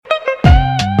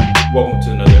Welcome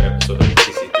to another episode of the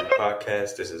TC3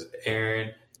 podcast. This is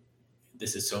Aaron.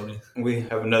 This is Tony. We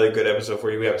have another good episode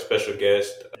for you. We have a special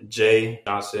guest, Jay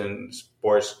Johnson,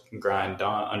 Sports Grind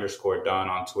Don _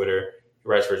 on Twitter. He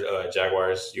writes for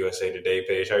Jaguars USA Today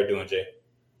page. How you doing, Jay?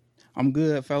 I'm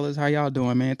good, fellas. How y'all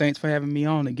doing, man? Thanks for having me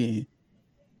on again.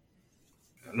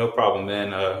 No problem,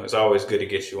 man. It's always good to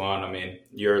get you on. I mean,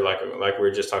 you're like we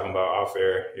were just talking about off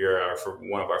air. You're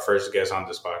one of our first guests on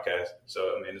this podcast.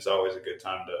 So, I mean, it's always a good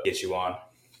time to get you on.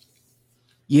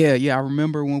 Yeah. I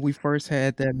remember when we first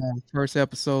had that first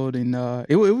episode, and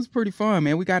it was pretty fun,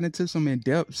 man. We got into some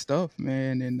in-depth stuff,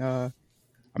 man, and I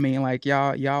mean, like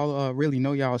y'all really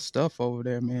know y'all stuff over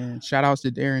there, man. Shout outs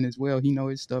to Darren as well. He know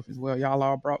his stuff as well. Y'all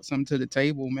all brought something to the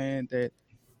table, man. That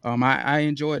I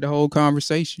enjoyed the whole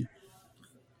conversation.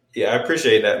 Yeah, I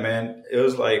appreciate that, man. It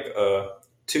was like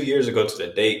 2 years ago to the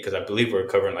date because I believe we were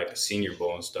covering like the Senior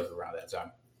Bowl and stuff around that time.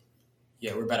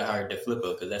 Yeah, we're about to hire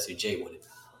DeFlippo because that's who Jay wanted.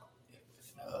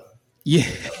 Yeah,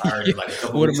 like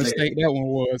what a mistake that one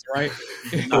was, right?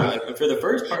 For the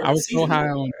first part, I was so high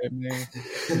on that,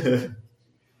 man.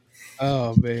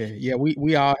 Oh man, yeah,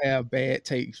 we all have bad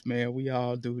takes, man. We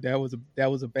all do. That was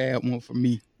a bad one for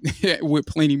me, with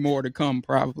plenty more to come,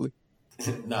 probably.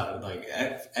 No, like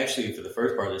actually, for the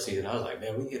first part of the season, I was like,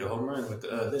 man, we hit a home run with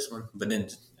this one. But then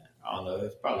I don't know,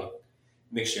 it's probably a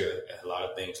mixture of a lot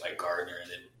of things like Gardner,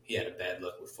 and then he had a bad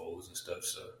luck with Foles and stuff.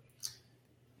 So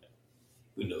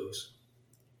who knows?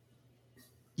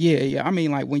 Yeah. I mean,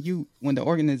 like when the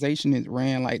organization is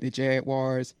ran like the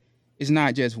Jaguars, it's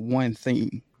not just one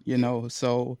thing, you know.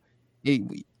 So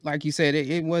like you said,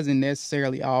 it wasn't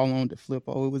necessarily all on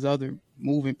DeFlippo. It was other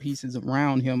moving pieces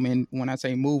around him, and when I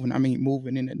say moving, I mean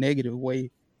moving in a negative way.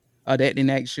 That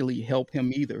didn't actually help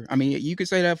him either. I mean, you could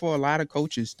say that for a lot of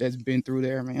coaches that's been through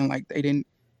there, man. Like they didn't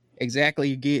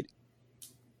exactly get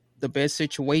the best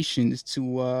situations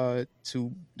to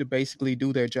basically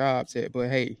do their jobs at. But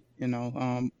hey, you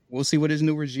know, we'll see where this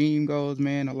new regime goes,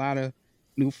 man. A lot of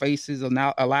new faces,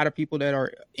 now a lot of people that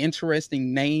are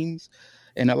interesting names,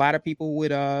 and a lot of people with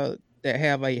that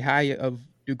have a higher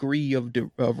degree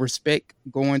of respect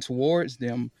going towards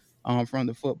them from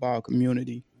the football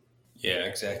community. Yeah,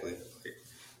 exactly.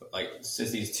 Like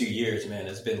since these 2 years, man,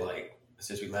 it's been like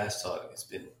since we last talked, it's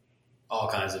been all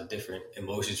kinds of different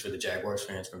emotions for the Jaguars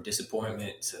fans, from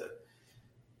disappointment to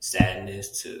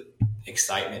sadness to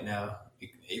excitement now,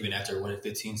 even after a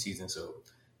 1-15 season. So,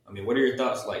 I mean, what are your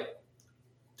thoughts like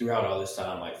throughout all this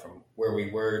time, like from where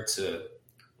we were to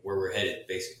where we're headed,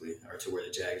 basically, or to where the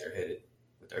Jags are headed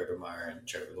with Urban Meyer and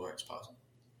Trevor Lawrence possible?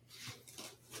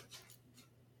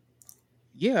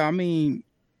 Yeah, I mean,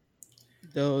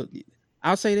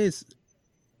 I'll say this: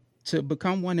 to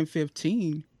become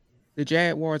 1-15, the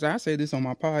Jaguars. I said this on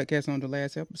my podcast on the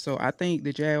last episode. I think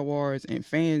the Jaguars and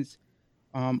fans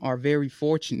are very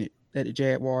fortunate that the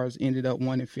Jaguars ended up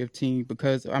 1-15,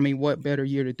 because I mean, what better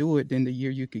year to do it than the year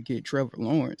you could get Trevor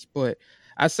Lawrence? But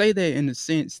I say that in the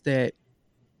sense that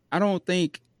I don't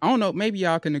know, maybe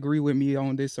y'all can agree with me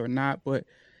on this or not, but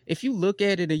if you look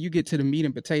at it and you get to the meat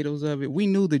and potatoes of it, we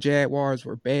knew the Jaguars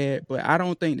were bad, but I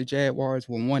don't think the Jaguars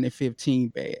were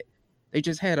 1-15 bad. They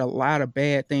just had a lot of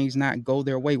bad things not go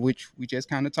their way, which we just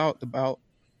kind of talked about.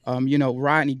 You know,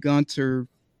 Rodney Gunter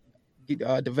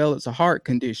develops a heart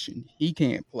condition. He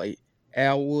can't play.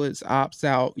 Al Woods opts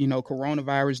out. You know,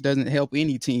 coronavirus doesn't help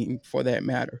any team for that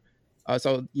matter.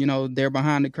 So, you know, they're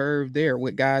behind the curve there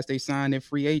with guys they signed in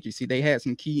free agency. They had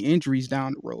some key injuries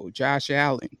down the road. Josh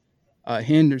Allen,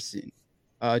 Henderson,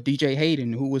 DJ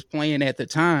Hayden, who was playing at the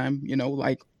time, you know,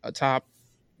 like a top,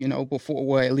 you know, before,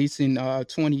 well, at least in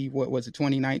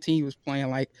 2019, he was playing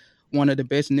like one of the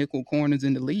best nickel corners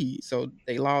in the league. So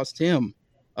they lost him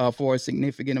for a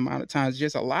significant amount of times.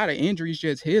 Just a lot of injuries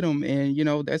just hit him, and you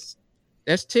know that's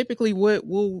typically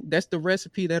that's the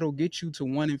recipe that'll get you to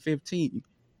 1-15.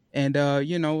 And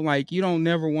you know, like you don't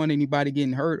never want anybody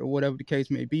getting hurt or whatever the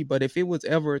case may be. But if it was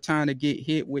ever a time to get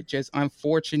hit with just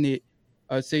unfortunate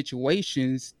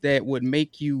situations that would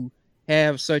make you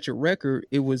have such a record,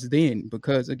 it was then,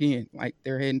 because again, like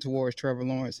they're heading towards Trevor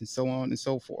Lawrence and so on and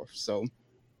so forth. So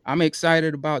I'm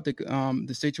excited about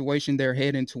the situation they're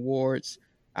heading towards.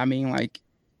 I mean, like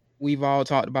we've all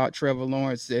talked about Trevor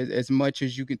Lawrence as much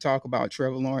as you can talk about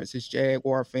Trevor Lawrence as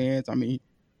Jaguar fans. I mean,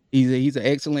 he's an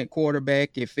excellent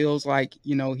quarterback. It feels like,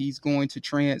 you know, he's going to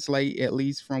translate, at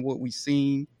least from what we've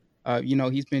seen. You know,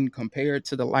 he's been compared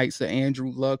to the likes of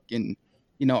Andrew Luck and,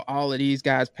 you know, all of these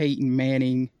guys, Peyton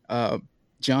Manning,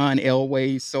 John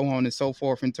Elway, so on and so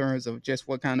forth, in terms of just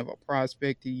what kind of a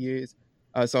prospect he is.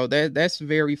 So that's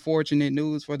very fortunate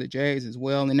news for the Jags as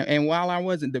well. And while I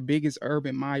wasn't the biggest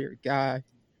Urban Meyer guy,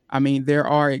 I mean, there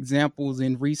are examples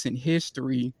in recent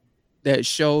history that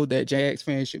show that Jags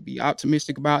fans should be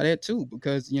optimistic about that too,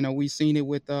 because we've seen it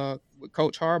with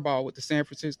Coach Harbaugh with the San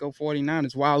Francisco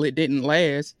 49ers. While it didn't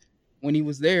last when he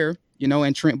was there,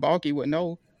 and Trent Baalke would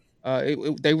know,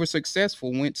 they were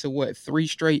successful. Went to what, 3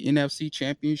 straight NFC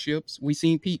championships. We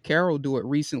seen Pete Carroll do it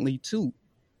recently too,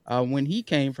 when he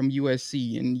came from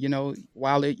USC. And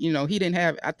while he didn't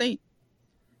have, I think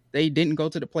they didn't go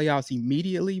to the playoffs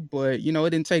immediately, but it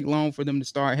didn't take long for them to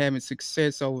start having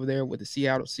success over there with the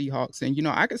Seattle Seahawks. And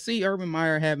I could see Urban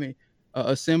Meyer having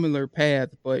a similar path,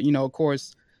 but of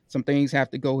course, some things have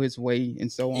to go his way,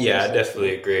 and so on. Yeah, And I so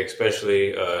definitely agree.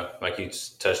 Especially like you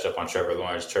touched up on Trevor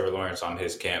Lawrence. Trevor Lawrence on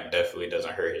his camp definitely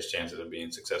doesn't hurt his chances of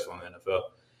being successful in the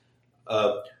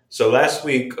NFL. So last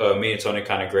week, me and Tony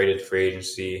kind of graded free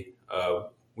agency.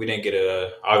 We didn't get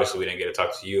to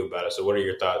talk to you about it. So what are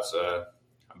your thoughts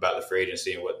about the free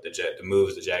agency and what the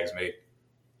moves the Jags made?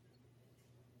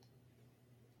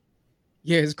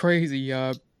 yeah, it's crazy.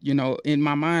 In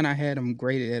my mind, I had them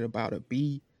graded at about a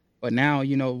B, but now,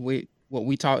 with what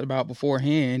we talked about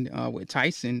beforehand, with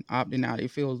Tyson opting out,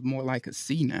 it feels more like a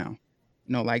C now.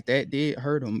 Like that did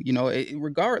hurt him.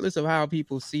 Regardless of how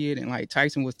people see it, and like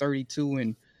Tyson was 32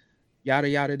 and yada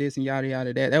yada this and yada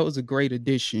yada that. That was a great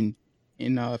addition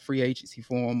in free agency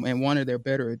form and one of their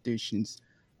better additions.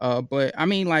 But I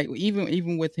mean, like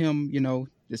even with him,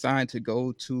 deciding to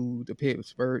go to the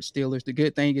Pittsburgh Steelers, the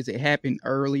good thing is it happened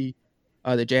early.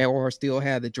 The Jaguars still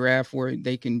had the draft where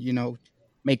they can,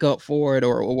 make up for it,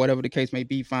 or whatever the case may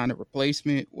be, find a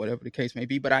replacement, whatever the case may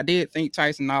be. But I did think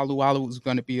Tyson Alualu was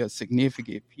going to be a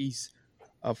significant piece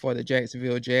for the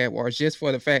Jacksonville Jaguars, just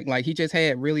for the fact like he just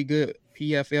had really good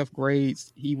PFF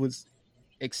grades. He was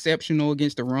exceptional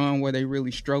against the run where they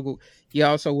really struggled. He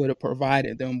also would have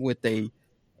provided them with a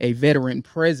veteran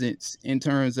presence in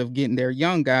terms of getting their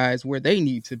young guys where they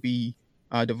need to be.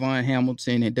 Devon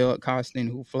Hamilton and Doug Costin,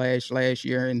 who flashed last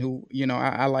year, and who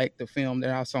I like the film that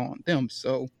I saw on them.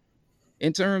 So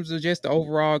in terms of just the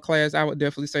overall class, I would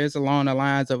definitely say it's along the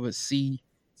lines of a C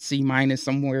minus,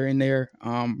 somewhere in there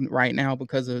right now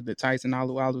because of the Tyson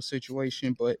Alualu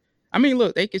situation. But I mean,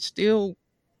 look, they could still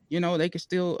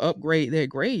upgrade their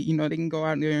grade. They can go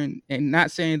out there and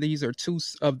not saying these are two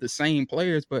of the same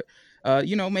players, but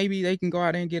maybe they can go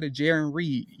out there and get a Jaron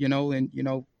Reed,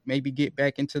 and maybe get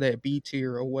back into that B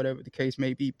tier or whatever the case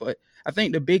may be. But I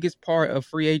think the biggest part of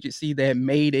free agency that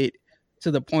made it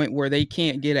to the point where they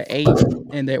can't get an A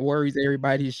and that worries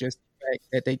everybody is just the fact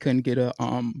that they couldn't get a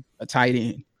tight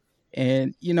end.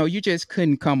 And you just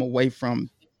couldn't come away from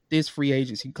this free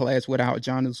agency class without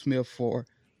Jonnu Smith for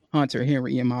Hunter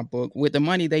Henry in my book. With the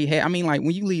money they had, I mean, like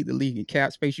when you lead the league in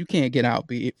cap space, you can't get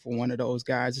outbid for one of those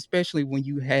guys, especially when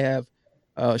you have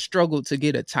struggled to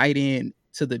get a tight end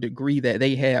to the degree that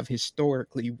they have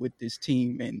historically with this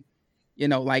team. And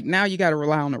like now you got to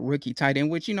rely on a rookie tight end,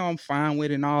 which I'm fine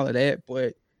with and all of that.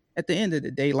 But at the end of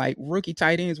the day, like rookie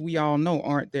tight ends, we all know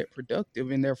aren't that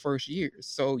productive in their first years.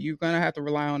 So you're gonna have to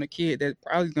rely on a kid that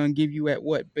probably is gonna give you at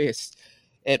what best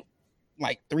at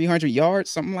like 300 yards,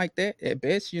 something like that at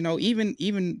best.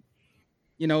 Even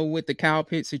with the Kyle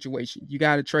Pitts situation, you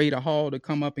got to trade a haul to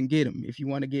come up and get him if you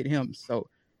want to get him. So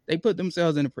they put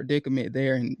themselves in a predicament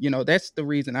there, and that's the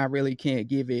reason I really can't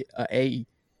give it A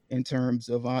in terms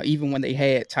of even when they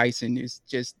had Tyson. It's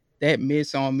just that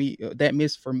miss on me, that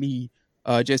miss for me,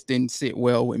 just didn't sit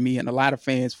well with me and a lot of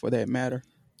fans for that matter.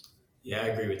 Yeah, I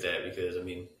agree with that because I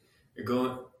mean, you're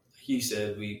going. Like you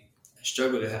said, we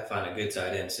struggled to find a good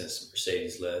tight end since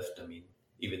Mercedes left. I mean,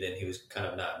 even then he was kind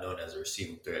of not known as a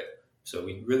receiving threat. So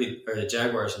the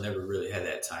Jaguars never really had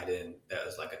that tight end that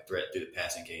was like a threat through the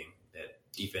passing game that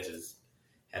defenses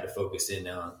had to focus in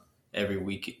on every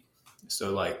week.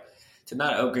 So like to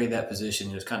not upgrade that position,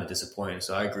 it was kind of disappointing.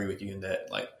 So I agree with you in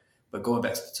that. Like, but going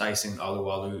back to the Tyson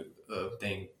Alualu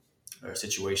thing or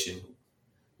situation,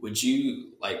 would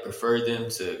you like prefer them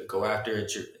to go after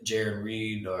Jaron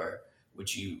Reed, or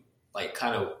would you like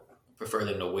kind of prefer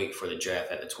them to wait for the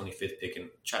draft at the 25th pick and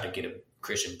try to get a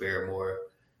Christian Barrymore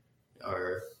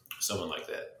or someone like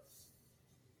that?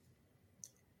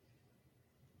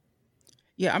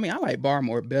 Yeah, I mean, I like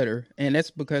Barmore better, and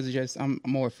that's because I'm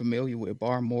more familiar with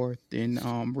Barmore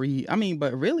than Reed. I mean,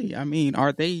 but really, I mean,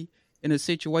 are they in a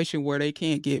situation where they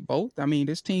can't get both? I mean,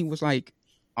 this team was like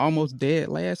almost dead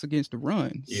last against the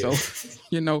run. Yeah.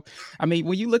 So, I mean,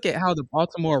 when you look at how the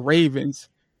Baltimore Ravens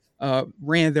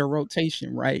ran their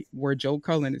rotation, right, where Joe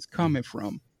Cullen is coming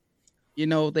from,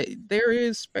 there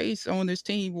is space on this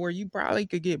team where you probably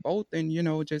could get both and,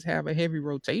 just have a heavy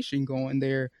rotation going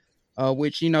there,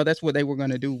 which, that's what they were going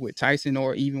to do with Tyson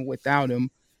or even without him.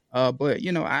 But,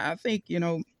 I think,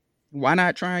 why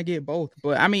not try and get both?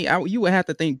 But I mean, you would have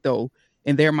to think though,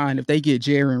 in their mind, if they get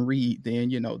Jaron Reed, then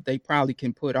they probably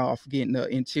can put off getting the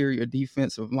interior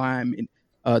defensive lineman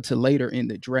to later in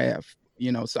the draft.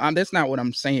 So that's not what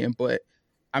I'm saying, but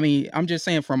I mean, I'm just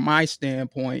saying from my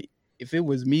standpoint, if it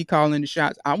was me calling the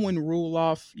shots, I wouldn't rule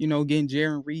off getting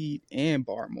Jaron Reed and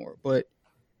Barmore, but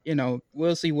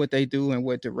we'll see what they do and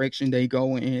what direction they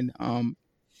go in.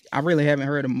 I really haven't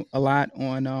heard a lot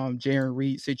on Jaron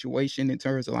Reed's situation in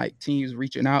terms of like teams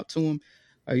reaching out to him.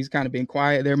 He's kind of been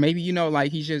quiet there. Maybe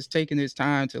like he's just taking his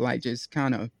time to like just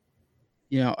kind of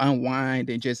unwind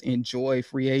and just enjoy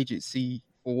free agency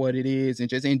for what it is and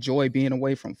just enjoy being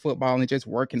away from football and just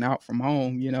working out from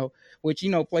home, which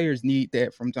players need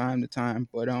that from time to time.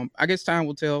 But I guess time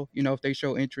will tell, if they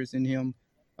show interest in him.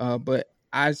 But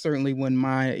I certainly wouldn't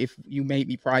mind if you made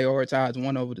me prioritize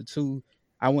one over the two.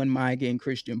 I wouldn't mind getting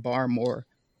Christian Barmore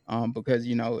because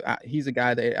he's a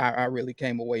guy that I really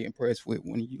came away impressed with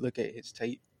when you look at his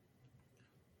tape.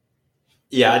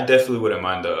 Yeah, I definitely wouldn't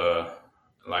mind the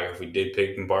like if we did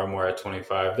pick Barmore at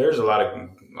 25. There's a lot of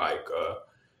like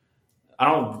I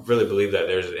don't really believe that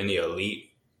there's any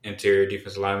elite interior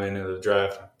defensive linemen in the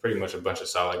draft. Pretty much a bunch of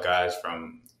solid guys.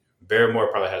 From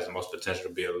Barmore probably has the most potential to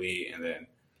be elite, and then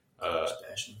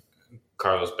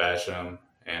Carlos Basham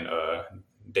and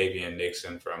Davian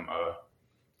Nixon from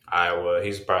Iowa.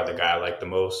 He's probably the guy I like the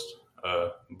most,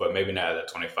 but maybe not at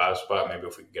the 25 spot. Maybe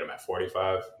if we could get him at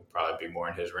 45, we'll probably be more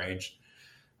in his range.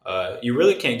 You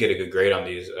really can't get a good grade on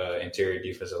these interior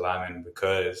defensive linemen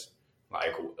because,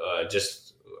 like, just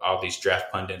all these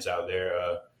draft pundits out there.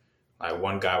 Like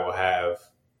one guy will have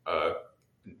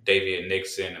Davian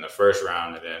Nixon in the first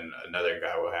round, and then another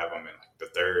guy will have him in like the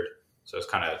third. So it's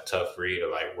kind of a tough read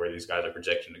of like where these guys are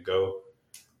projecting to go.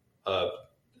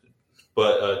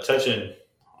 But touching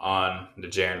on the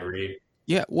Jaron Reed.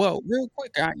 Yeah, well, real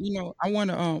quick, I want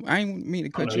to I ain't mean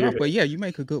to cut you off, but yeah, you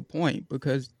make a good point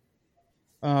because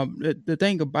the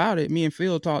thing about it, me and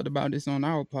Phil talked about this on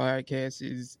our podcast,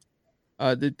 is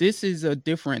that this is a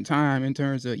different time in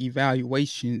terms of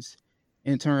evaluations,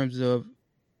 in terms of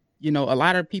a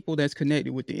lot of people that's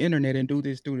connected with the internet and do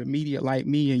this through the media, like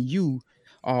me and you.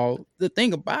 The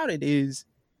thing about it is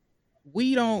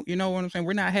we don't, you know what I'm saying?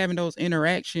 We're not having those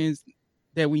interactions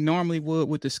that we normally would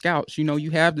with the scouts.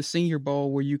 You have the Senior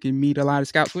Bowl where you can meet a lot of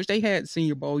scouts, which they had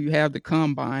Senior Bowl. You have the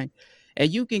Combine,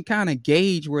 and you can kind of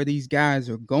gauge where these guys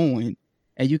are going,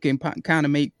 and you can kind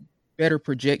of make better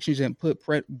projections and put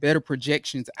better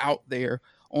projections out there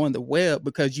on the web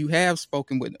because you have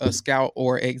spoken with a scout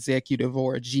or executive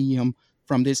or a GM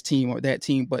from this team or that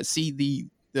team. But see,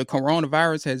 the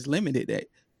coronavirus has limited that.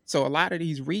 So a lot of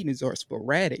these readings are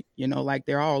sporadic, like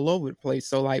they're all over the place.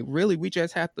 So like really we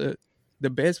just have to, the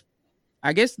best,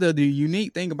 I guess the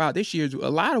unique thing about this year is a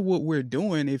lot of what we're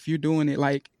doing, if you're doing it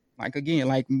like again,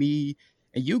 like me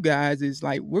and you guys, is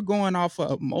like we're going off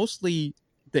of mostly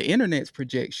the internet's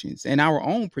projections and our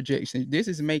own projections. This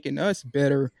is making us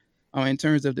better in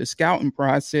terms of the scouting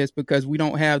process because we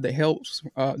don't have the help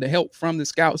from the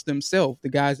scouts themselves, the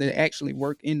guys that actually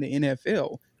work in the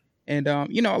NFL. And,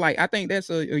 like I think that's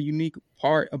a unique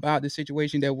part about the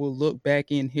situation that we'll look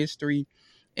back in history.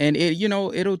 And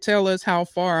it'll tell us how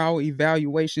far our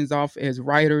evaluations off as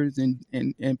writers and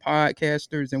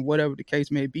podcasters and whatever the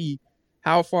case may be,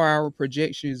 how far our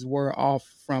projections were off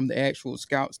from the actual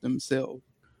scouts themselves.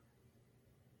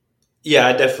 Yeah,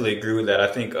 I definitely agree with that.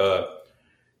 I think,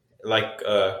 like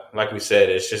we said,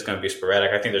 it's just going to be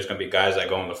sporadic. I think there's going to be guys that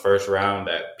go in the first round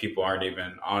that people aren't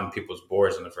even on people's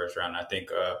boards in the first round. I think,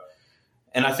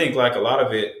 and I think like a lot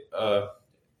of it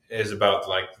is about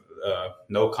like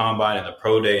no combine and the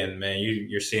pro day, and man,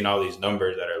 you're seeing all these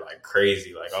numbers that are like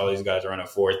crazy. Like all these guys running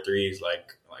 4.3s.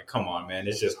 Like come on, man,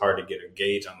 it's just hard to get a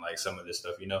gauge on like some of this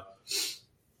stuff,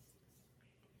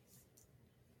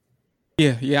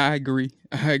 Yeah, I agree.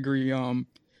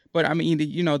 But I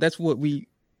mean, that's what we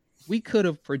could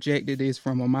have projected this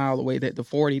from a mile away, that the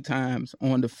 40 times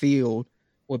on the field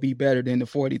would be better than the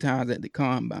 40 times at the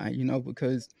combine,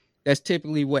 because that's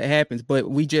typically what happens. But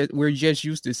we're just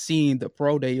used to seeing the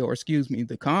pro day, or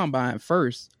the combine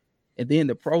first, and then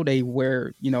the pro day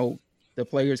where, the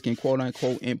players can quote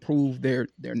unquote improve their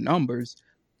numbers.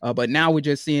 But now we're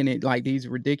just seeing it like these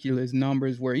ridiculous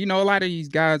numbers where, a lot of these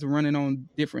guys are running on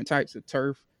different types of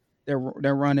turf. They're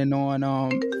running on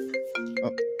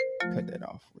cut that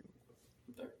off.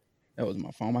 That was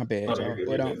my phone, my bad, y'all.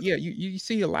 But yeah, you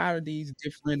see a lot of these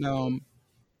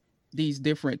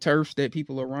different turfs that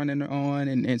people are running on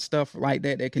and stuff like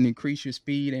that can increase your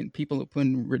speed, and people are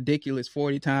putting ridiculous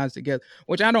 40 times together,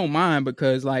 which I don't mind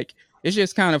because like it's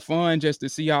just kind of fun just to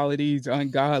see all of these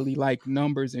ungodly like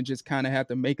numbers and just kind of have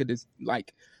to make a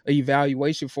like a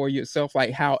evaluation for yourself,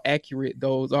 like how accurate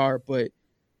those are. But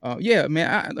yeah,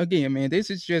 man, again, man, this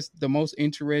is just the most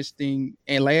interesting,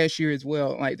 and last year as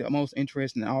well, like the most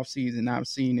interesting off season I've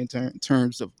seen in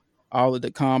terms of all of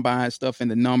the combine stuff and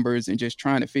the numbers and just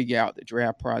trying to figure out the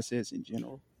draft process in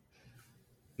general.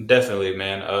 Definitely,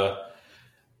 man.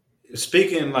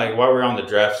 Speaking like while we're on the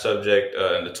draft subject,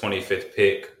 in the 25th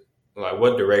pick, like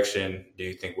what direction do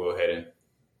you think we'll head in?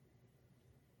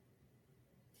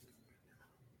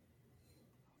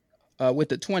 With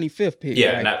the 25th pick,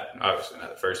 Yeah, right? not obviously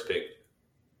not the first pick.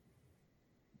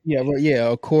 Yeah, well, yeah,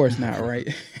 of course not, right?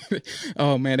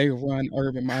 Oh man, they would run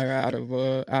Urban Meyer out of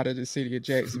the city of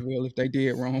Jacksonville if they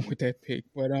did wrong with that pick.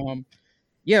 But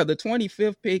yeah, the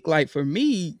 25th pick, like for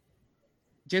me,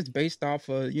 just based off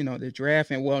of the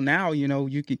draft, and well, now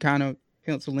you can kind of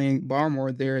pencil in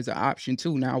Barmore there as an option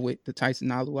too now with the Tyson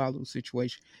Alualu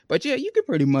situation. But yeah, you could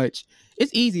pretty much,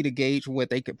 it's easy to gauge what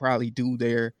they could probably do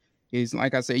there. Is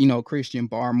like I said, Christian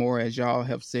Barmore, as y'all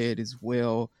have said as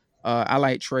well. I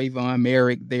like Trayvon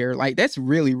Merrick there. Like that's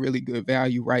really, really good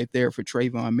value right there for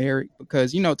Trayvon Merrick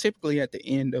because typically at the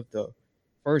end of the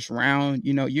first round,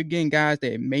 you're getting guys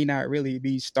that may not really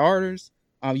be starters.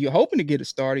 You're hoping to get a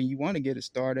starter. You want to get a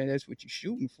starter. That's what you're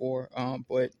shooting for.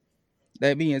 But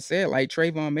that being said, like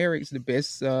Trayvon Merrick's the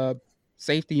best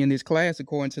safety in this class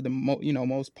according to the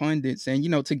most pundits,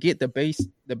 and to get the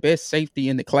best safety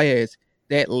in the class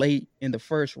that late in the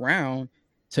first round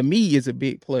to me is a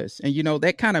big plus, and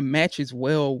that kind of matches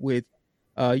well with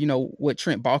what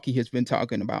Trent Baalke has been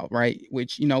talking about, right?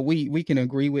 Which we can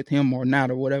agree with him or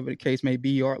not, or whatever the case may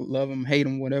be, or love him, hate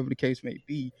him, whatever the case may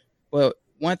be. But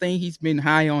one thing he's been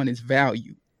high on is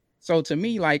value. So to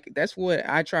me, like that's what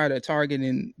I try to target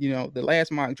in, the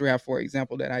last mock draft, for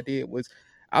example, that I did was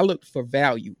I looked for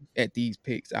value at these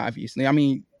picks, obviously. I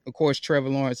mean, of course, Trevor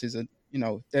Lawrence is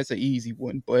that's an easy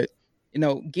one, but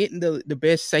getting the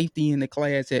best safety in the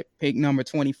class at pick number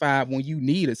 25 when you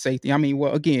need a safety. I mean,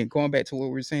 well, again, going back to what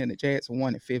we were saying, the Jets are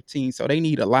 1-15, so they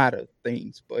need a lot of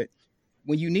things, but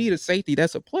when you need a safety,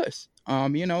 that's a plus.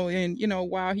 And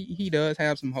while he does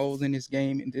have some holes in his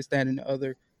game and this, that, and the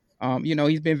other,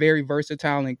 he's been very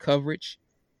versatile in coverage,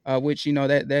 which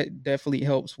that definitely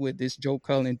helps with this Joe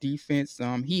Cullen defense.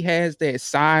 He has that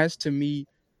size to me,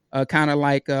 kind of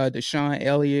like Deshaun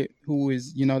Elliott, who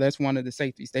is that's one of the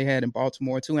safeties they had in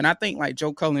Baltimore too. And I think like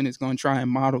Joe Cullen is going to try and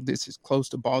model this as close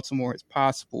to Baltimore as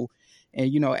possible.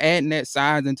 And adding that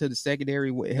size into the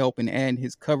secondary would help, and adding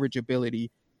his coverage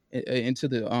ability into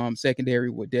the secondary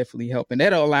would definitely help, and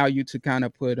that'll allow you to kind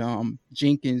of put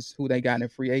Jenkins, who they got in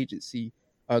free agency,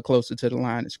 closer to the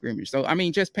line of scrimmage. So I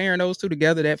mean, just pairing those two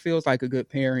together, that feels like a good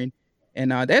pairing,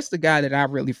 and that's the guy that I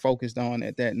really focused on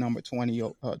at that number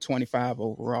 25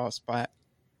 overall spot.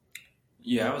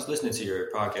 Yeah, I was listening to your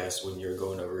podcast when you were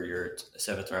going over your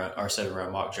seventh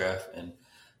round mock draft, and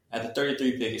at the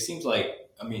 33 pick, it seems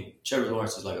like Trevor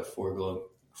Lawrence is like a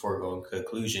foregone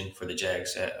conclusion for the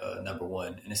Jags at number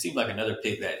one, and it seemed like another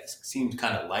pick that seemed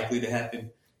kind of likely to happen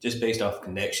just based off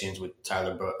connections with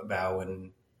Tyler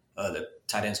Bowen, the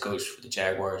tight ends coach for the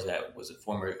Jaguars that was a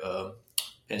former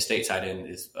Penn State tight end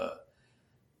is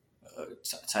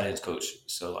tight ends coach.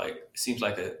 So like it seems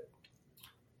like a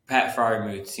Pat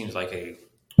Freiermuth seems like a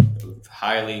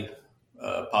highly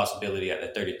possibility at the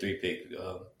 33 pick.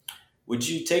 Would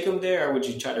you take him there, or would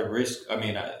you try to risk? I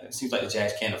mean, it seems like the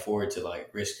Jags can't afford to like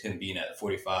risk him being at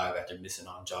 45 after missing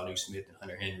on Jonnu Smith and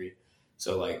Hunter Henry.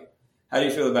 So, like, how do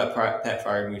you feel about Pat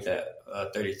Freiermuth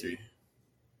at 33?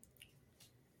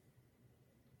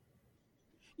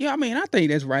 Yeah, I mean, I think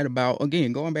that's right about,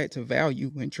 again, going back to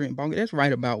value and Trent Baalke, that's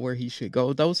right about where he should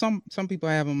go. Though some people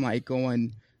have him like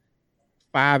going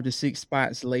 5 to 6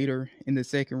 spots later in the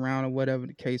second round or whatever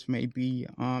the case may be.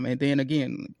 And then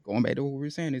again, going back to what we were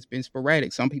saying, it's been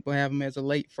sporadic. Some people have him as a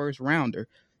late first rounder.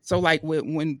 So like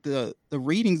when the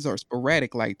readings are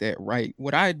sporadic like that, right?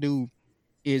 What I do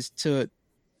is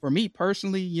for me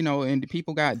personally, and the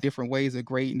people got different ways of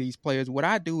grading these players. What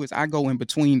I do is I go in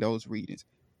between those readings.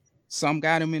 Some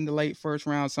got him in the late first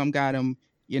round, some got him,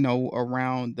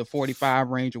 around the 45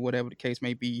 range or whatever the case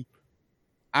may be.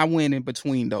 I went in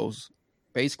between those,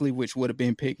 basically, which would have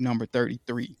been pick number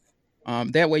 33.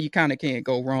 That way you kind of can't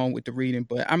go wrong with the reading.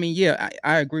 But I mean, yeah,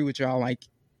 I agree with y'all. Like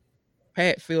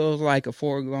Pat feels like a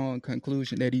foregone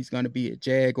conclusion that he's going to be a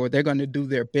Jag, or they're going to do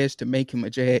their best to make him a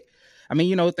Jag. I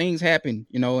mean, things happen,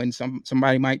 and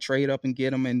somebody might trade up and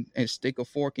get him and stick a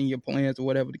fork in your plans or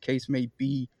whatever the case may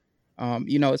be.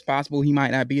 It's possible he might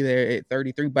not be there at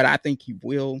 33, but I think he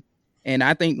will. And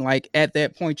I think like at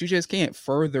that point, you just can't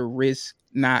further risk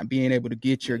not being able to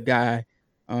get your guy.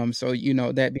 So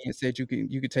that being said,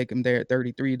 you could take him there at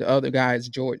 33. The other guy is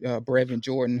Brevin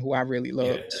Jordan, who I really Yeah,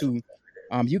 love too.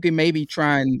 You can maybe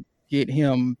try and get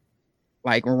him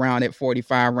like around that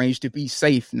 45 range to be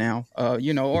safe now,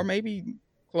 or maybe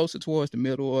closer towards the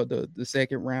middle of the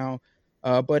second round.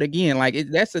 But again, like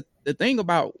the thing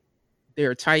about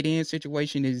their tight end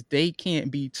situation is they can't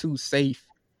be too safe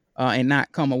and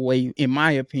not come away, in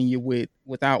my opinion,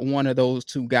 without one of those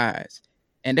two guys.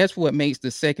 And that's what makes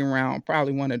the second round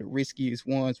probably one of the riskiest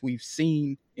ones we've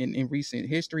seen in recent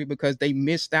history, because they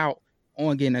missed out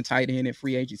on getting a tight end in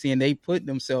free agency and they put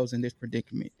themselves in this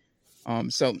predicament.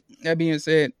 So that being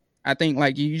said, I think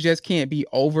like you just can't be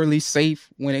overly safe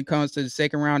when it comes to the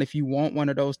second round if you want one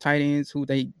of those tight ends who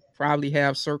they probably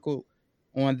have circled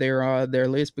on their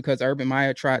list, because Urban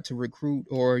Meyer tried to recruit,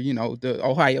 or the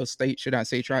Ohio State, should I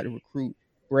say, tried to recruit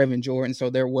Brevin Jordan, so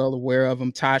they're well aware of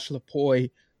him. Tosh Lapoy,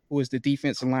 who was the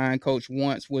defensive line coach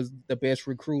once, was the best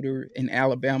recruiter in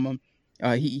Alabama.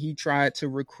 He tried to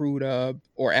recruit,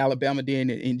 or Alabama did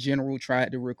in general,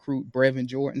 tried to recruit Brevin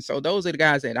Jordan. So those are the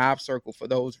guys that I've circled for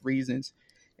those reasons.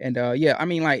 And I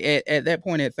mean, like at that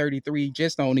point at 33,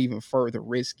 just don't even further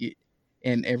risk it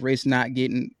and risk not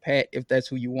getting Pat if that's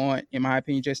who you want. In my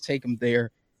opinion, just take him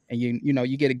there, and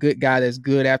you get a good guy that's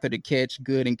good after the catch,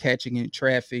 good in catching in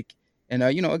traffic, and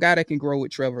a guy that can grow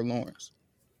with Trevor Lawrence.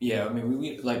 Yeah, I mean,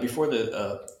 we like before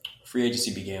the free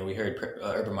agency began, we heard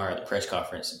Urban Meyer at the press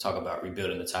conference talk about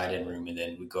rebuilding the tight end room, and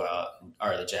then we go out,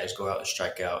 or the Jags go out and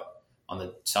strike out on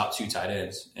the top two tight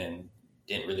ends, and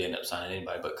didn't really end up signing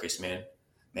anybody but Chris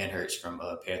Manhertz from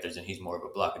Panthers, and he's more of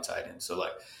a blocking tight end. So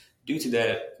like, due to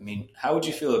that, I mean, how would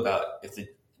you feel about if the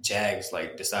Jags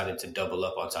like decided to double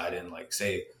up on tight end, like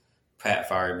say Pat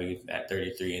Freiermuth at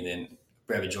 33, and then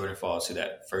Brevin Jordan falls to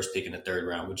that first pick in the third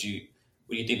round? Would you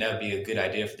think that would be a good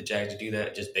idea for the Jags to do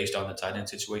that, just based on the tight end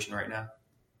situation right now?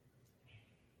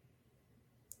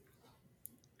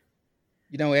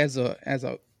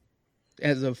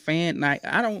 As a fan, like,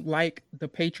 I don't like the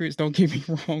Patriots, don't get me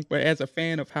wrong, but as a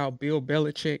fan of how Bill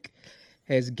Belichick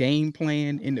has game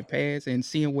planned in the past and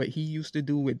seeing what he used to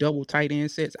do with double tight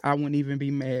end sets, I wouldn't even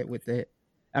be mad with that.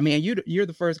 I mean, you're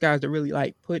the first guys to really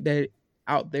like put that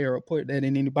out there or put that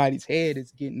in anybody's head,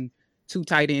 is getting two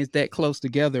tight ends that close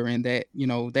together and that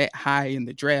that high in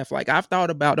the draft. Like I've thought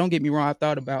about, don't get me wrong, I've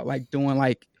thought about like doing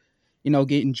like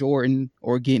getting Jordan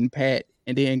or getting Pat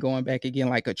and then going back again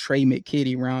like a Trey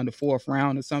McKitty around the fourth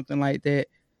round or something like that.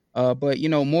 But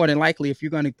more than likely, if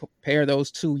you're going to pair those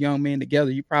two young men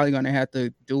together, you're probably going to have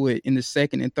to do it in the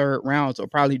second and third rounds, or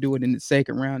probably do it in the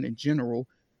second round in general.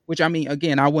 Which, I mean,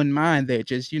 again, I wouldn't mind that.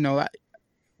 Just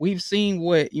we've seen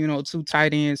what two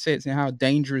tight end sets and how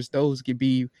dangerous those could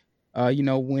be.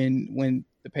 When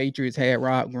the Patriots had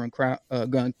Rob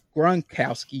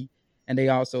Gronkowski, and they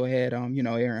also had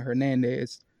Aaron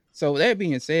Hernandez. So that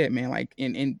being said, man, like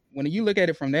and when you look at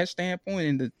it from that standpoint,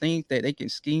 and to think that they can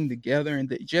scheme together,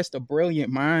 and just the brilliant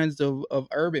minds of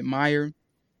Urban Meyer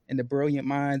and the brilliant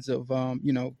minds of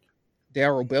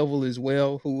Darrell Bevell as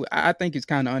well, who I think is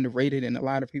kind of underrated, and a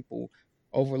lot of people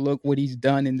overlook what he's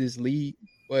done in this league.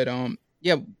 But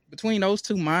yeah, between those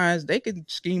two minds, they could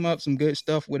scheme up some good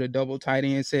stuff with a double tight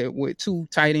end set with two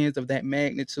tight ends of that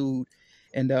magnitude,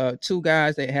 and two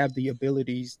guys that have the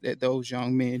abilities that those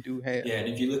young men do have. Yeah, and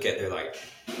if you look at their like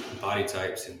body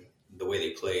types and the way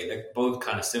they play, they're both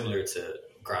kind of similar to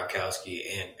Gronkowski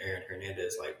and Aaron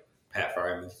Hernandez. Like Pat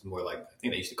Freiermuth is more like, I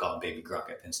think they used to call him Baby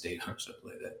Gronk at Penn State or something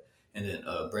like that. And then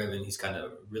Brevin, he's kind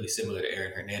of really similar to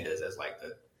Aaron Hernandez as like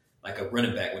a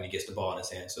running back when he gets the ball in his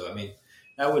hand. So I mean,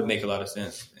 that would make a lot of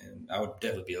sense, and I would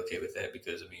definitely be okay with that,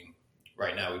 because I mean,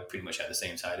 right now we pretty much have the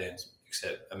same tight ends,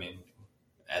 except I mean,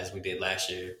 as we did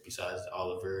last year, besides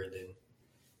Oliver, and then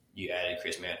you added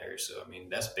Chris Manhertz. So, I mean,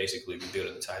 that's basically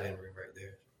rebuilding the tight end room right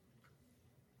there.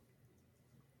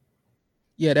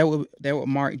 Yeah, that would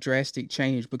mark drastic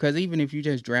change, because even if you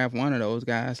just draft one of those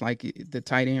guys, like the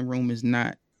tight end room is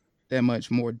not that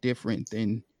much more different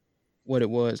than what it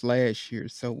was last year.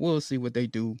 So we'll see what they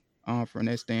do from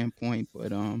that standpoint.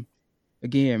 But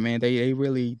again, man, they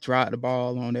really dropped the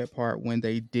ball on that part when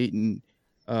they didn't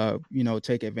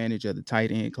take advantage of the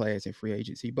tight end class in free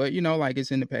agency. But like,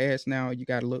 it's in the past now. You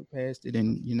got to look past it,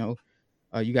 and you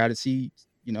got to see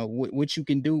what you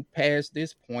can do past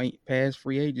this point, past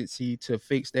free agency, to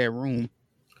fix that room.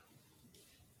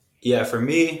 Yeah, for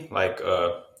me, like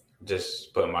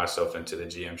just putting myself into the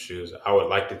GM shoes, I would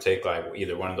like to take like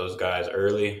either one of those guys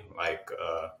early, like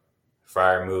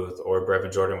Freiermuth or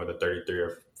Brevin Jordan with a 33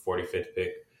 or 45th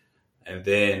pick, and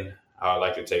then I would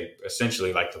like to take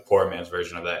essentially like the poor man's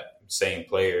version of that same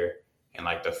player in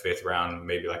like the fifth round,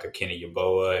 maybe like a Kenny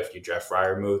Yeboah if you draft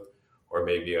Fryermuth, or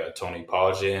maybe a Tony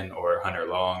Poljan or Hunter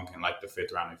Long in like the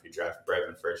fifth round if you draft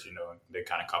Brevin first. They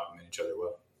kind of complement each other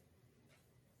well.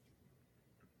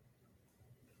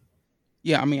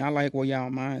 Yeah, I mean, I like where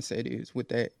y'all mindset is with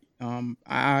that.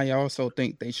 I also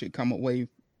think they should come away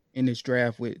in this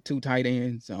draft with two tight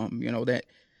ends. That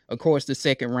of course the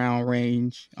second round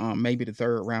range, maybe the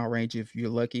third round range if you're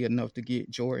lucky enough to get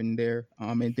Jordan there.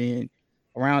 And then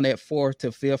around that fourth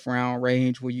to fifth round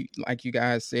range where you like you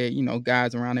guys said,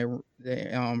 guys around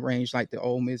that range like the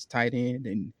Ole Miss tight end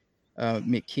and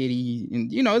McKitty,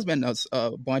 and it's been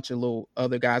a bunch of little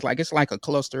other guys. Like it's like a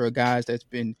cluster of guys that's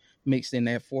been mixed in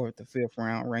that fourth to fifth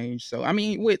round range. So I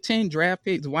mean, with 10 draft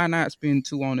picks, why not spend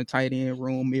two on the tight end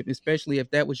room? Especially if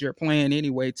that was your plan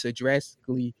anyway to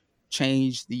drastically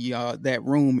change the that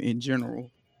room in general.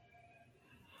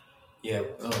 Yeah.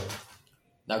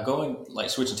 Now going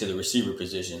switching to the receiver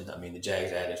position. I mean, the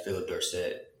Jags added Philip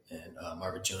Dorsett and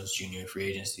Marvin Jones Jr. in free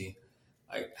agency.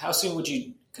 Like, how soon would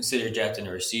you consider drafting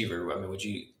a receiver? I mean, would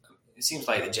you? It seems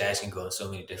like the Jags can go in so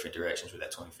many different directions with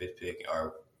that 25th pick,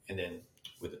 and then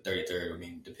with the 33rd. I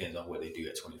mean, depends on what they do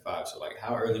at 25. So, like,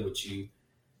 how early would you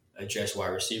address wide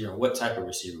receiver, and what type of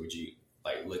receiver would you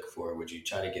look for? Would you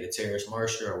try to get a Terrace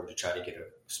Marshall, or would you try to get a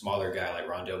smaller guy like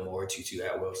Rondell Moore, Tutu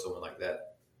Atwell, someone like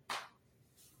that?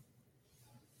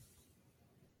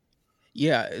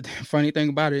 Yeah, funny thing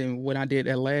about it, and when I did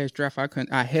that last draft,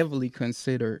 I heavily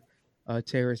considered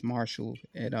Terrace Marshall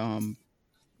at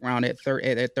around at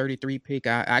that 33 pick.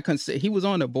 I consider he was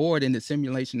on the board in the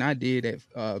simulation I did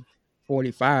at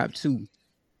 45 too.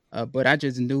 But I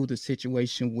just knew the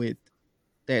situation with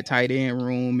that tight end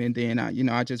room, and then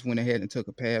I just went ahead and took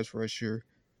a pass rusher,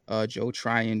 Joe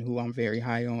Tryon, who I'm very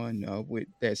high on with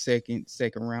that second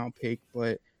round pick.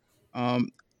 But um,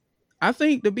 I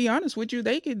think, to be honest with you,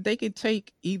 they could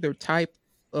take either type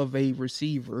of a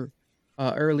receiver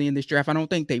early in this draft. I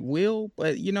don't think they will,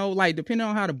 but like depending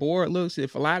on how the board looks,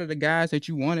 if a lot of the guys that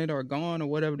you wanted are gone or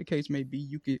whatever the case may be,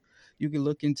 you could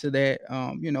look into that.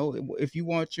 If you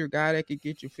want your guy that could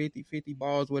get you 50-50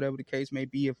 balls, whatever the case may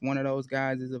be, if one of those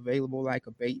guys is available, like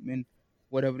a Bateman,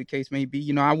 whatever the case may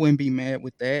be, I wouldn't be mad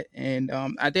with that. And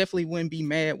I definitely wouldn't be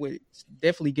mad with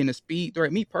definitely getting a speed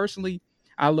threat. Me personally,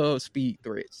 I love speed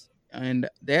threats, and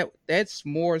that's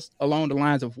more along the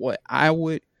lines of what I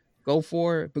would go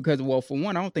for, because, well, for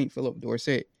one, I don't think Philip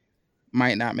Dorsett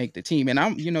might not make the team.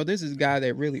 And this is a guy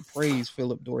that really praised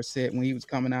Philip Dorsett when he was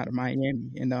coming out of Miami.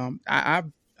 And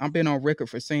I've been on record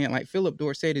for saying, like, Philip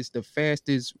Dorsett is the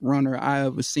fastest runner I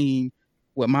ever seen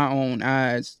with my own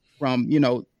eyes from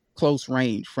close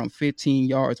range, from 15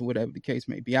 yards or whatever the case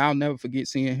may be. I'll never forget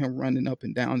seeing him running up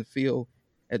and down the field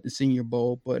at the Senior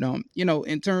Bowl. But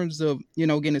in terms of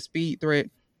getting a speed threat,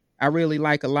 I really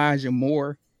like Elijah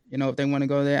Moore. If they want to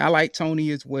go there, I like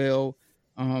Tony as well.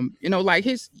 Like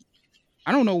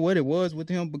I don't know what it was with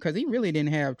him, because he really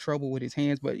didn't have trouble with his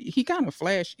hands, but he kind of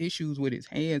flashed issues with his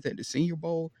hands at the Senior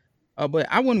Bowl. But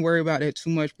I wouldn't worry about that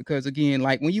too much, because, again,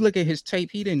 like when you look at his tape,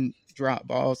 he didn't drop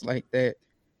balls like that.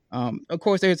 Of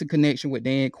course, there's a connection with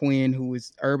Dan Quinn, who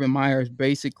is Urban Meyer's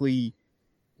basically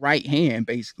right hand,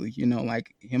 basically.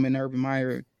 Like him and Urban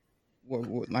Meyer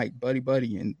were like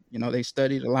buddy, and they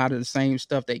studied a lot of the same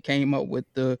stuff. They came up with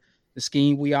the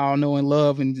scheme we all know and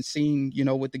love, and seen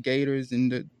with the Gators, and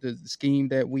the scheme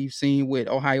that we've seen with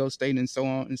Ohio State, and so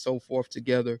on and so forth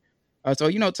together.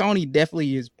 So Tony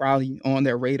definitely is probably on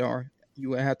their radar,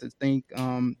 you would have to think.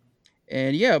 And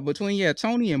yeah, between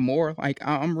Tony and Moore, like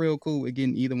I'm real cool with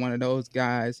getting either one of those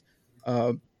guys.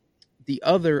 uh the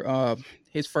other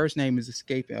his first name is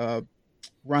escaping,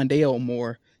 Rondale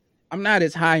Moore. I'm not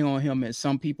as high on him as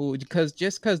some people, because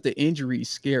the injuries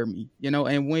scare me,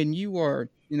 and when you are,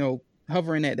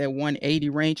 hovering at that 180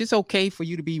 range, it's okay for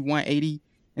you to be 180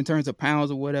 in terms of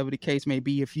pounds or whatever the case may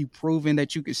be, if you've proven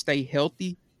that you can stay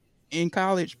healthy in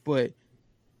college. But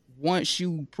once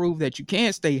you prove that you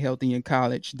can't stay healthy in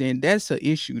college, then that's an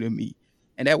issue to me.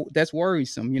 And that's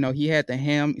worrisome. He had the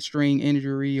hamstring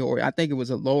injury, or I think it was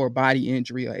a lower body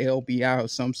injury, or LBI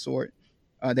of some sort,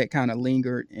 that kind of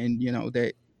lingered, and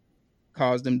that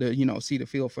caused him to, see the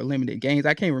field for limited games.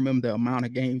 I can't remember the amount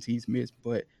of games he's missed,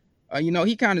 but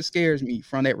he kind of scares me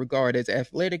from that regard. As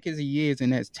athletic as he is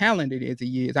and as talented as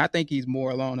he is, I think he's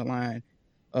more along the line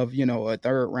of, a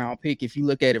third round pick, if you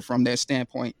look at it from that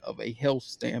standpoint of a health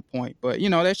standpoint. But,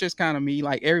 that's just kind of me.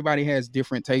 Like, everybody has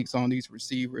different takes on these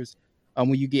receivers.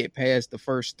 When you get past the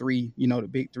first three, the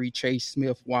big three, Chase,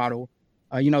 Smith, Waddle,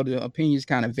 the opinions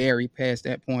kind of vary past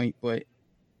that point. But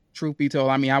truth be told,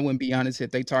 I mean, I wouldn't be honest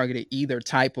if they targeted either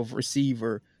type of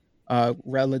receiver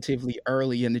relatively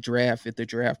early in the draft, if the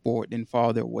draft board didn't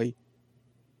fall their way.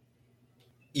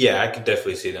 Yeah, I could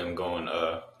definitely see them going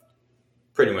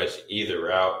pretty much either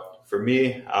route. For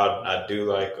me, I do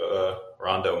like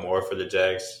Rondo more for the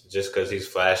Jags just because he's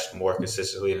flashed more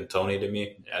consistently than Tony to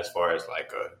me as far as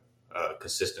like a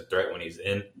consistent threat when he's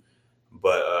in.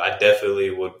 But I definitely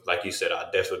would, like you said,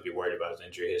 I'd definitely be worried about his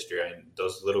injury history. I mean,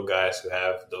 those little guys who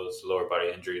have those lower body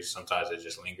injuries, sometimes it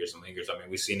just lingers and lingers. I mean,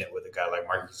 we've seen it with a guy like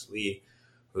Marcus Lee,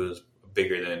 who's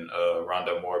bigger than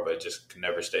Rondo Moore, but just can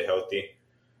never stay healthy.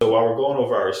 So while we're going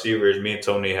over our receivers, me and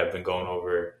Tony have been going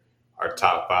over our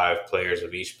top 5 players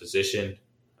of each position.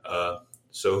 Uh,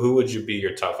 so who would you be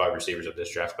your top 5 receivers of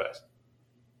this draft class?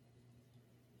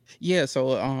 Yeah,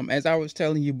 so as I was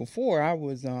telling you before,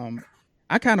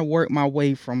 I kind of work my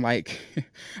way from like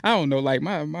I don't know, like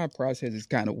my process is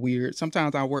kind of weird.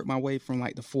 Sometimes I work my way from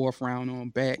like the fourth round on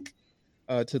back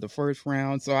to the first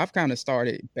round. So I've kind of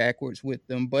started backwards with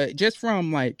them, but just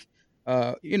from like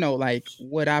like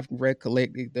what I've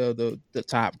recollected, the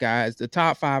top guys, the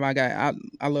top five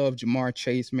I love Jamar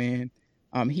Chase, man.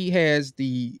 He has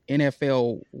the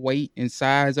NFL weight and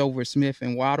size over Smith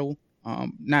and Waddle.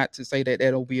 Not to say that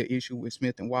that'll be an issue with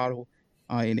Smith and Waddle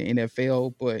in the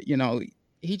NFL, but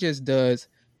he just does.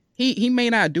 He may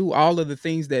not do all of the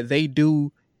things that they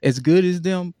do as good as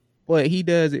them, but he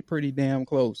does it pretty damn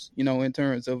close. In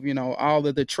terms of all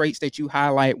of the traits that you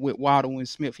highlight with Waddle and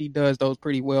Smith, he does those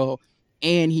pretty well,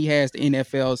 and he has the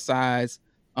NFL size.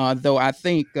 Though I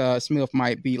think Smith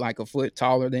might be like a foot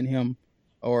taller than him,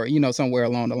 or somewhere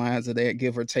along the lines of that,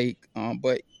 give or take.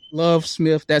 But love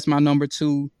Smith. That's my number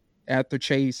two after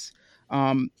Chase.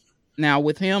 Um, Now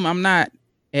with him, I'm not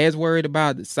as worried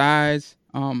about the size.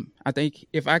 I think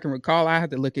if I can recall, I had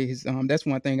to look at his. That's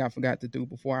one thing I forgot to do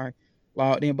before I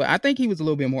logged in. But I think he was a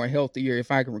little bit more healthier,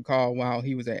 if I can recall, while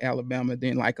he was at Alabama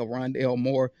than like a Rondale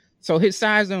Moore. So his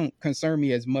size don't concern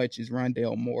me as much as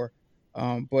Rondale Moore.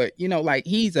 But like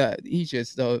he's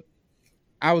just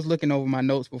I was looking over my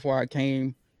notes before I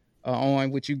came on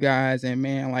with you guys, and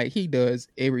man, like he does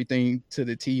everything to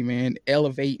the T, man.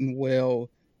 Elevating well.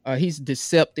 He's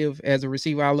deceptive as a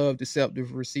receiver. I love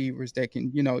deceptive receivers that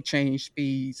can, change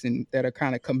speeds and that are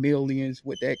kind of chameleons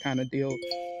with that kind of deal.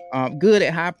 Good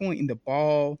at high pointing the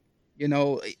ball.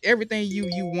 Everything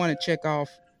you want to check off,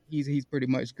 he's pretty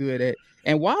much good at.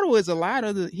 And Waddle is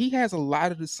he has a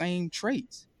lot of the same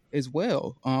traits as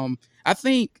well. I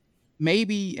think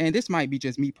maybe, and this might be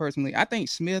just me personally, I think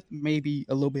Smith may be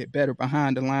a little bit better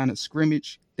behind the line of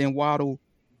scrimmage than Waddle.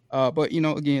 But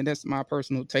again, that's my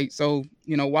personal take. So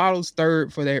Waddle's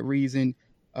third for that reason.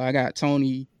 I got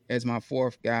Tony as my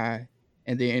fourth guy,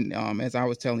 and then as I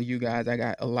was telling you guys, I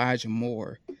got Elijah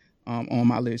Moore on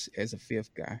my list as a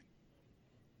fifth guy.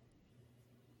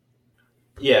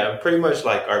 Yeah, pretty much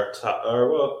like our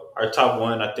top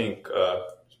one. I think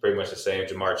is pretty much the same.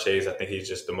 Jamar Chase. I think he's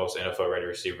just the most NFL ready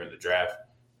receiver in the draft.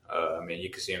 I mean, you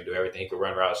can see him do everything. He could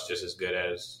run routes just as good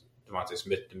as Devontae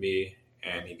Smith to me,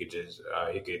 and he could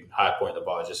high point the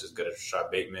ball just as good as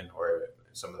Rashad Bateman or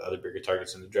some of the other bigger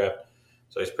targets in the draft.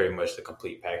 So he's pretty much the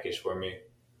complete package for me.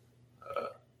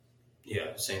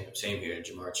 Yeah, same here.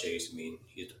 Jamar Chase. I mean,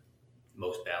 he's the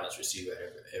most balanced receiver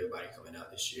out of everybody coming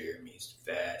out this year. I mean, he's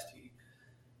fast.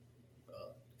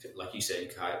 Like you said, he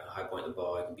can high point the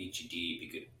ball. He can beat you deep. He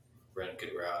could run good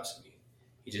routes. I mean,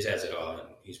 he just has it all, and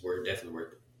he's definitely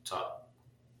worth top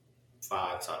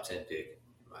 5, top 10 pick,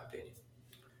 in my opinion.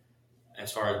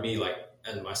 As far as me, like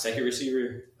as my second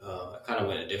receiver, I kind of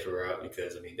went a different route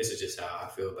because I mean, this is just how I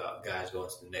feel about guys going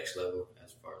to the next level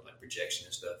as far as like projection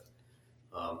and stuff.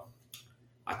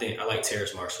 I think I like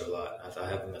Terrace Marshall a lot. I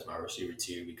have him as my receiver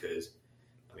too because,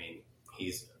 I mean,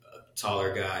 he's a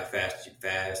taller guy,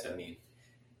 fast. I mean,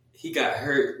 he got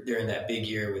hurt during that big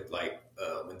year with like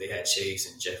when they had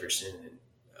Chase and Jefferson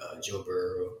and Joe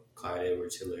Burrow, Clyde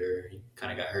Edwards-Helaire. He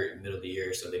kind of got hurt in the middle of the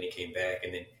year, so then he came back,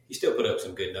 and then he still put up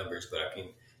some good numbers. But I mean,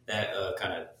 that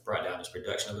kind of brought down his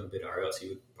production a little bit, or else he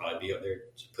would probably be up there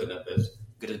putting up as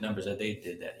good as numbers that they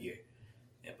did that year.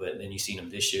 But then you seen him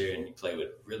this year, and he played with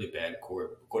really bad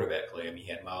quarterback play. I mean, he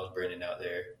had Miles Brennan out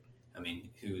there. I mean,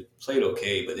 who played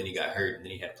okay, but then he got hurt, and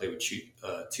then he had to play with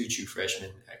two true freshmen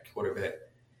at quarterback,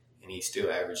 and he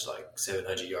still averaged like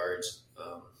 700 yards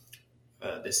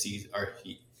this season, or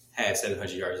he had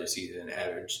 700 yards this season and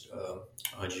averaged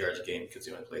 100 yards a game because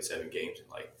he only played 7 games, and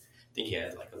like I think he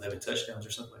had like 11 touchdowns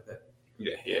or something like that.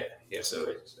 Yeah.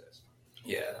 So,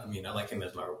 yeah, I mean, I like him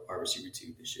as my receiver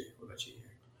too this year. What about you?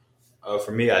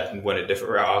 For me, I went a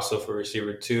different route also for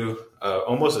receiver two.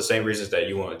 Almost the same reasons that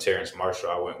you went with Terrence Marshall.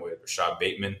 I went with Rashad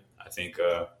Bateman. I think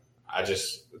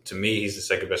to me, he's the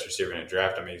second best receiver in the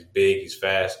draft. I mean, he's big, he's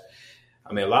fast.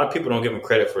 I mean, a lot of people don't give him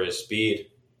credit for his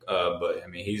speed, but I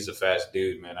mean, he's a fast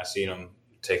dude, man. I seen him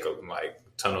take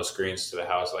tunnel screens to the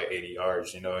house like 80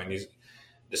 yards, and he's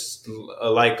just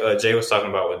like Jay was talking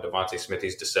about with Devontae Smith.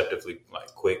 He's deceptively like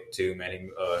quick too, man.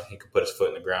 He can put his foot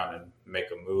in the ground and make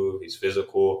a move. He's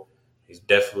physical. He's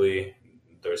definitely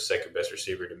their second best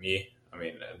receiver to me. I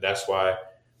mean, that's why.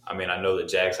 I mean, I know the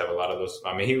Jags have a lot of those.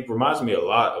 I mean, he reminds me a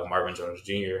lot of Marvin Jones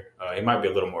Jr. He might be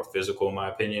a little more physical, in my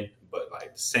opinion, but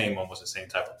like almost the same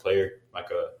type of player.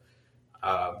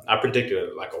 I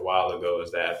predicted like a while ago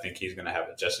is that I think he's going to have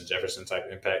a Justin Jefferson type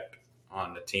impact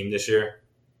on the team this year.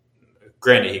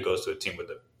 Granted, he goes to a team with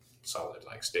a solid,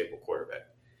 like stable quarterback.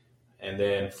 And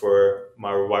then for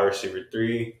my wide receiver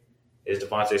 3 is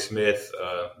Devontae Smith.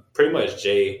 Pretty much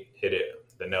Jay hit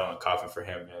the nail in the coffin for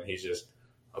him, man. He's just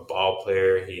a ball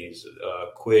player. He's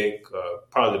quick,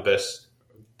 probably the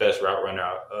best route runner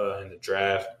out in the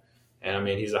draft. And I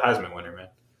mean, he's a Heisman winner, man.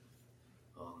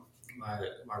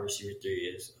 My receiver 3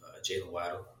 is Jalen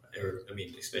Waddle.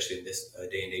 Especially in this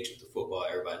day and age with the football,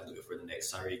 everybody's looking for the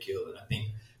next Tyreek Hill. And I think,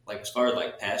 like as far as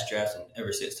like past drafts and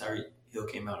ever since Tyreek Hill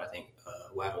came out, I think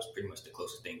Waddle's pretty much the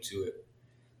closest thing to it.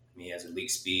 I mean, he has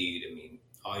elite speed. I mean,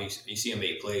 you see him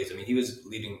make plays. I mean, he was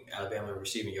leading Alabama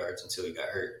receiving yards until he got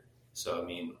hurt. So, I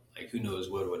mean, like, who knows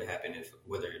what would have happened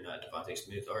whether or not Devontae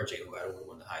Smith or Jalen Waddle would have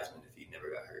won the Heisman if he never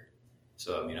got hurt.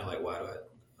 So, I mean, I like Waddle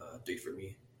at 3 for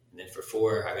me. And then for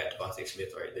 4, I got Devontae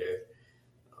Smith right there.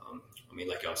 I mean,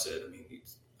 like y'all said, I mean,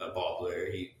 he's a ball player.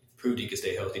 He proved he could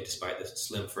stay healthy despite the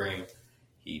slim frame.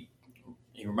 He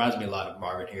reminds me a lot of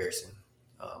Marvin Harrison.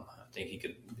 I think he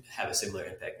could have a similar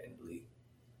impact in the league.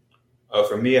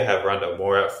 For me, I have Rondale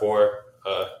Moore at 4.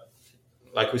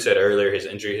 Like we said earlier, his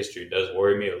injury history does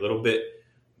worry me a little bit.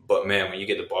 But, man, when you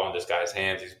get the ball in this guy's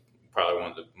hands, he's probably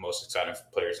one of the most exciting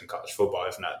players in college football,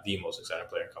 if not the most exciting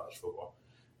player in college football.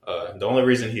 The only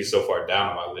reason he's so far down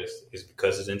on my list is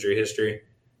because of his injury history.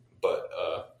 But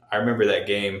I remember that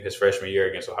game his freshman year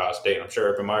against Ohio State. I'm sure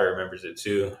Urban Meyer remembers it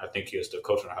too. I think he was still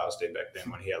coaching Ohio State back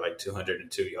then when he had like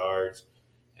 202 yards.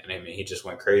 And I mean, he just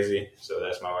went crazy. So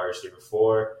that's my wide receiver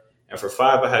 4. And for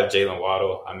 5, I have Jalen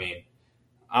Waddle. I mean,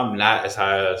 I'm not as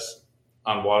high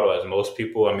on Waddle as most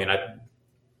people. I mean,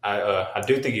 I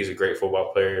do think he's a great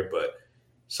football player, but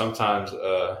sometimes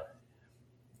I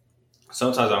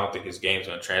don't think his game's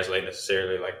going to translate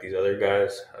necessarily like these other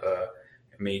guys.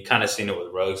 I mean, you kind of seen it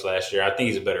with Ruggs last year. I think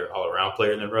he's a better all-around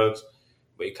player than Ruggs,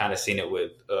 but you kind of seen it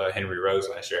with Henry Ruggs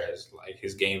last year. As like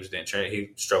his games didn't translate.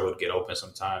 He struggled to get open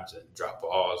sometimes and drop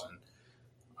balls, and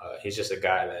he's just a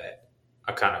guy that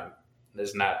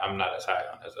I'm not as high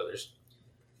on as others.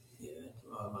 Yeah,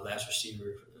 my last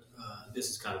receiver. This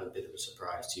is kind of a bit of a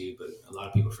surprise to you, but a lot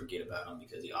of people forget about him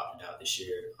because he opted out this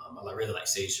year. I really like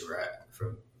Sage Surratt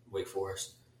from Wake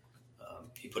Forest.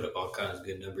 He put up all kinds of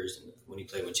good numbers when he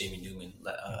played with Jamie Newman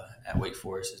at Wake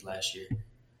Forest his last year.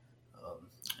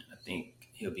 I think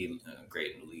he'll be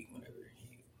great in the league whenever he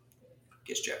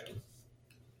gets drafted.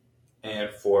 And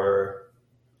for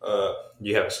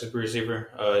you have a super receiver,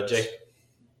 Jay?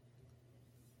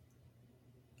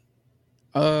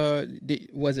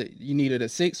 Was it you needed a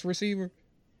 6th receiver?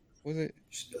 Was it?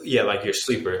 Yeah, like your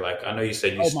sleeper. Like I know you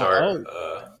said you start.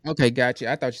 Okay,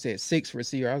 gotcha. I thought you said 6th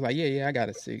receiver. I was like, yeah, I got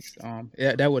a 6.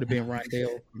 Yeah, that would have been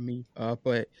Rondale for me.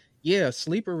 But yeah,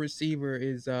 sleeper receiver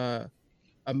is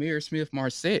Ihmir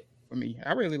Smith-Marsette for me.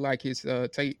 I really like his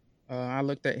tape. I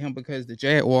looked at him because the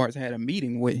Jaguars had a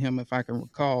meeting with him, if I can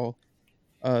recall,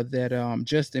 that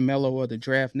Justin Mello of the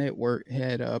Draft Network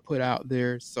had put out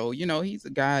there. So he's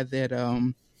a guy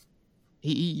that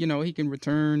he can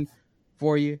return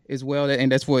for you as well,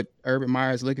 and that's what Urban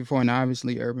Meyer is looking for. And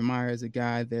obviously, Urban Meyer is a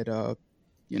guy that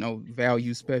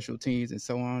values special teams and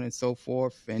so on and so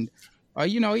forth. And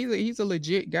he's a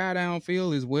legit guy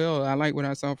downfield as well. I like what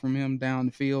I saw from him down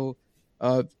the field.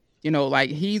 Like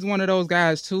he's one of those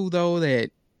guys too, though,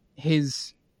 that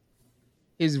his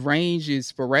range is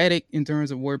sporadic in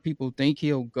terms of where people think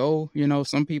he'll go.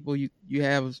 Some people you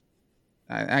have,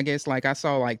 I guess, like I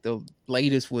saw like the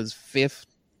latest was 5th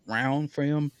round for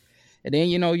him. And then,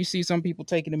 you see some people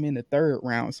taking him in the 3rd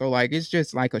round. So, like, it's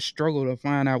just like a struggle to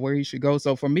find out where he should go.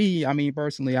 So, for me, I mean,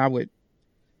 personally, I would,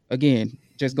 again,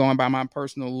 just going by my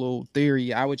personal little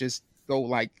theory, I would just go,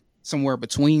 like, somewhere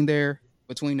between the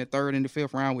 3rd and the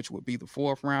 5th round, which would be the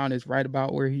 4th round, is right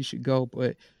about where he should go.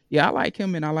 But, yeah, I like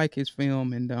him and I like his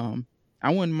film. And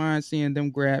I wouldn't mind seeing them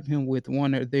grab him with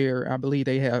one of their, I believe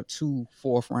they have 2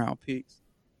 4th-round picks.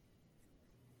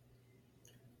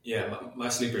 Yeah, my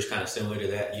sleeper is kind of similar to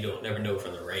that. You don't never know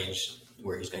from the range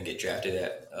where he's going to get drafted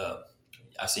at.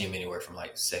 I see him anywhere from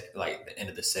like the end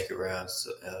of the 2nd round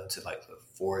to like the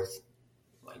 4th.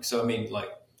 Like so, I mean, like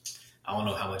I don't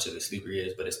know how much of a sleeper he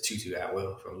is, but it's Tutu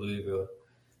Atwell from Louisville.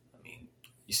 I mean,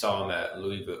 you saw him at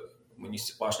Louisville when you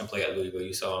watched him play at Louisville,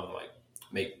 you saw him like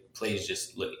make plays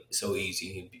just look so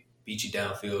easy. He beat you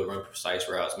downfield, run precise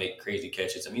routes, make crazy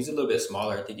catches. I mean, he's a little bit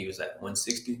smaller. I think he was at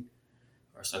 160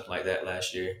 or something like that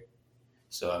last year.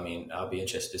 So, I mean, I'll be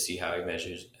interested to see how he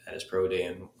measures at his pro day.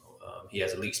 And he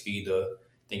has elite speed, though.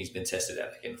 I think he's been tested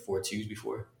at like in the 4.2s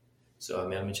before. So, I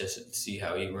mean, I'm interested to see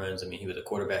how he runs. I mean, he was a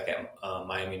quarterback at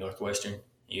Miami Northwestern.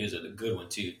 He was a good one,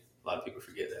 too. A lot of people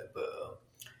forget that. But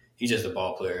he's just a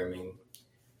ball player. I mean,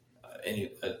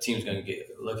 a team's going to get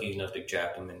lucky enough to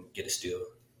draft him and get a steal.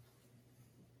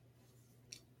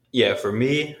 Yeah, for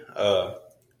me,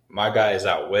 my guy is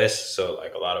out west, so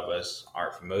like a lot of us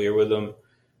aren't familiar with him.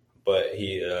 But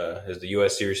he is the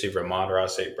USC receiver, Amon-Ra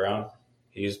St. Brown.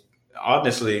 He's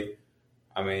honestly,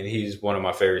 I mean, he's one of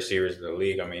my favorite receivers in the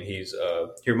league. I mean, he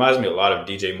reminds me a lot of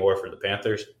DJ Moore for the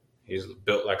Panthers. He's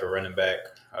built like a running back.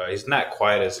 He's not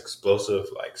quite as explosive,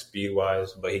 like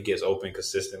speed-wise, but he gets open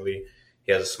consistently.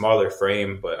 He has a smaller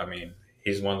frame, but I mean,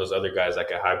 he's one of those other guys that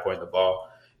can high point the ball.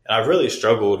 And I've really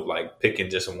struggled like picking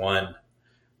just one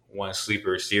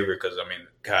sleeper receiver because I mean,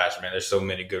 gosh, man, there's so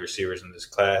many good receivers in this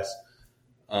class.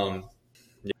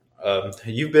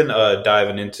 You've been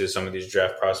diving into some of these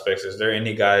draft prospects. Is there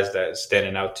any guys that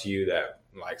standing out to you that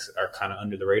like are kind of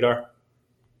under the radar?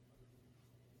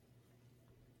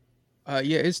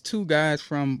 Yeah, it's two guys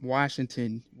from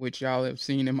Washington, which y'all have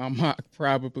seen in my mock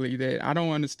probably, that I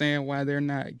don't understand why they're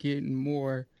not getting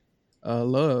more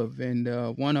love. And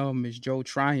one of them is Joe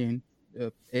Tryon,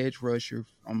 the edge rusher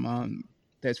from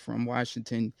that's from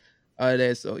Washington.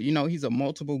 That's he's a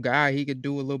multiple guy. He could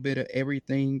do a little bit of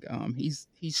everything. He's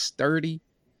sturdy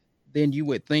than you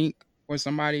would think for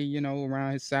somebody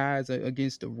around his size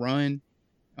against the run.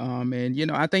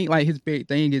 And I think like his big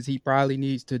thing is he probably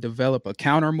needs to develop a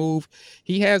counter move.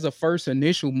 He has a first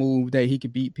initial move that he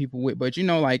could beat people with, but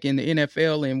like in the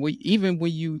NFL and even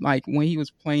when you like when he was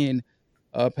playing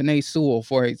Penei Sewell,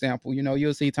 for example,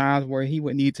 you'll see times where he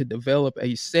would need to develop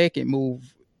a second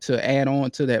move to add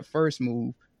on to that first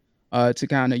move to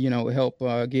kind of help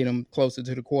get him closer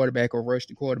to the quarterback or rush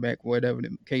the quarterback, whatever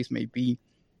the case may be.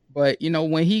 But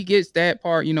when he gets that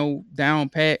part down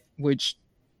pat, which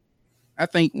I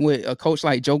think with a coach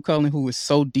like Joe Cullen, who is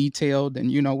so detailed,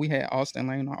 and we had Austin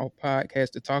Lane on our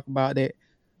podcast to talk about that.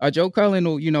 Joe Cullen,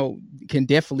 can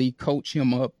definitely coach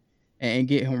him up and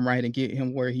get him right and get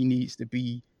him where he needs to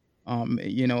be.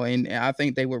 And I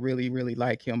think they would really, really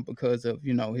like him because of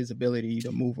his ability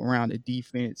to move around the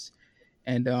defense.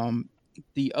 And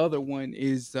the other one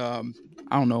is I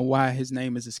don't know why his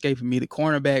name is escaping me. The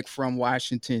cornerback from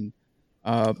Washington.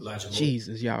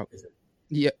 Jesus, y'all.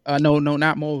 Yeah, no,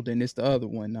 not Molden. It's the other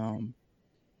one.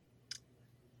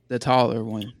 The taller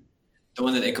one. The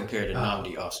one that they compared to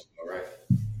Nnamdi also, right?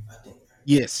 I think.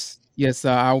 Yes.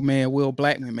 Our man Will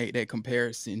Blackman made that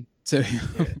comparison to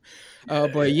him.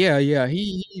 But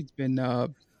he's been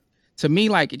to me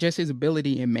like just his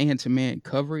ability in man-to-man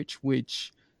coverage,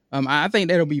 which I think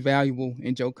that'll be valuable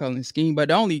in Joe Cullen's scheme. But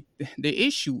the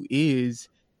issue is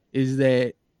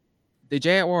that the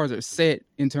Jaguars are set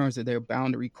in terms of their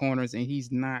boundary corners, and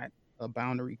he's not a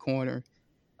boundary corner.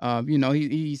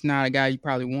 He's not a guy you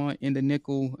probably want in the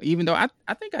nickel, even though I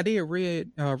think I did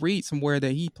read somewhere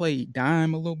that he played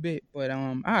dime a little bit, but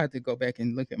I have to go back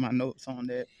and look at my notes on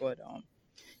that. But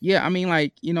I mean,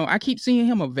 like, I keep seeing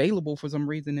him available for some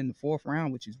reason in the 4th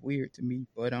round, which is weird to me.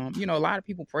 But a lot of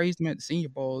people praised him at the Senior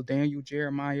Bowl, Daniel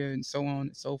Jeremiah and so on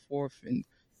and so forth. And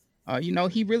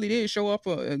he really did show up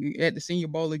at the Senior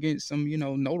Bowl against some,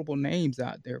 notable names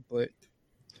out there. But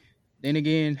then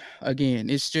again,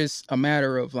 it's just a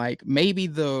matter of like maybe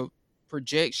the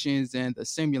projections and the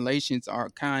simulations are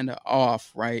kind of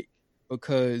off, right?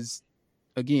 Because,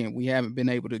 again, we haven't been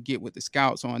able to get with the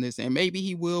scouts on this. And maybe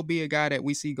he will be a guy that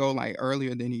we see go like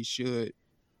earlier than he should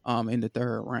in the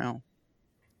 3rd round.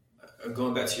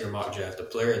 Going back to your mock draft, the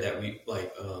player that we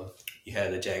like, you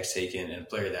had the Jags taken, and a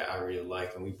player that I really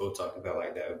like, and we both talked about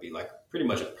like that would be like pretty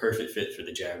much a perfect fit for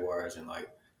the Jaguars, and like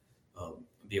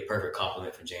be a perfect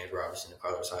complement for James Robinson and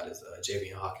Carlos Hyde is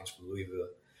Javian Hawkins from Louisville.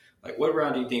 Like, what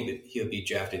round do you think that he'll be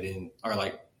drafted in, or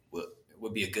like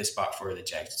would be a good spot for the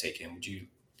Jags to take him? Would you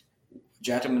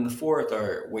draft him in the 4th,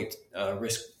 or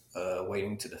risk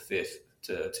waiting to the 5th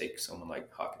to take someone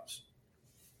like Hawkins?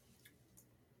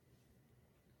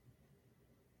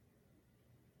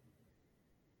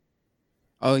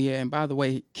 Oh, yeah, and by the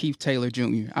way, Keith Taylor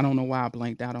Jr. I don't know why I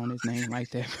blanked out on his name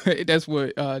like that, but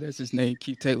that's his name,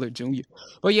 Keith Taylor Jr.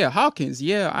 But yeah, Hawkins,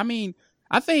 I mean,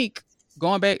 I think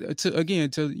going back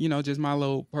to just my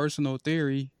little personal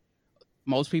theory,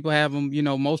 most people have him,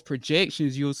 most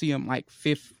projections, you'll see him like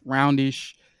 5th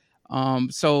roundish.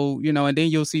 So, and then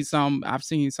you'll see some, I've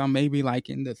seen some maybe like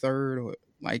in the third or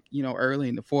like, early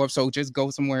in the fourth. So just go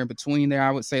somewhere in between there.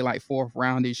 I would say like fourth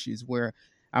roundish is where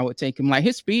I would take him. Like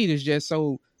his speed is just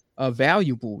so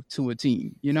valuable to a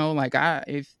team, like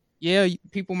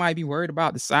people might be worried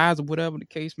about the size or whatever the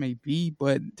case may be,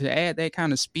 but to add that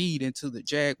kind of speed into the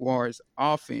Jaguars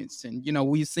offense, and,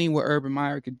 we've seen what Urban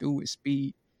Meyer could do with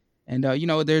speed. And,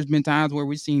 there's been times where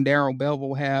we've seen Darrell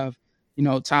Bevell have,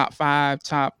 top 5,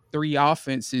 top 3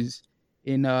 offenses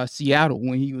in Seattle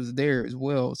when he was there as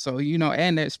well. So,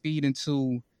 adding that speed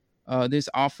into this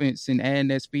offense and adding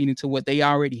that speed into what they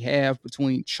already have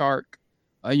between Chark,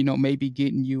 maybe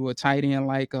getting you a tight end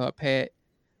like Pat,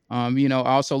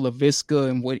 also LaVisca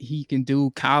and what he can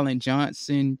do, Colin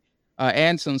Johnson,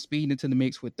 adding some speed into the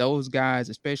mix with those guys,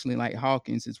 especially like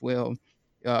Hawkins as well,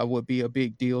 would be a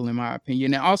big deal in my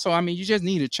opinion. And also, you just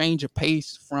need a change of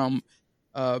pace from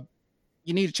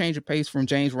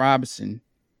James Robinson,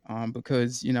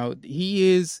 because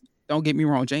he is. Don't get me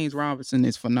wrong, James Robinson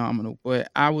is phenomenal.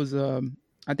 But I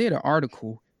did an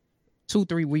article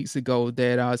 2-3 weeks ago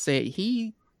that said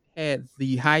he had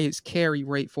the highest carry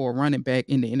rate for a running back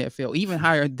in the NFL, even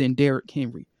higher than Derrick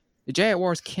Henry. The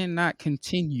Jaguars cannot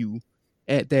continue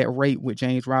at that rate with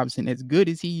James Robinson, as good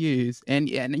as he is. And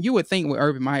you would think with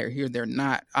Urban Meyer here, they're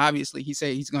not. Obviously, he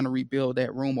said he's going to rebuild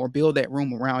that room or build that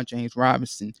room around James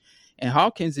Robinson. And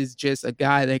Hawkins is just a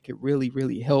guy that could really,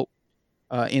 really help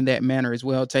in that manner as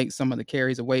well, take some of the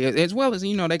carries away, as well as,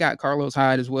 they got Carlos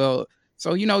Hyde as well.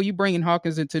 So, you bringing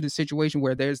Hawkins into the situation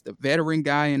where there's the veteran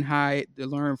guy in Hyde to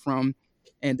learn from,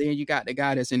 and then you got the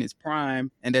guy that's in his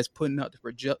prime and that's putting up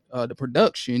the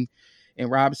production in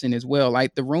Robinson as well.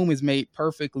 Like the room is made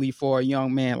perfectly for a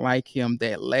young man like him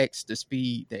that lacks the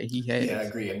speed that he has. Yeah, I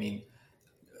agree.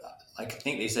 I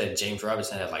think they said James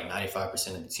Robinson had like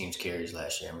 95% of the team's carries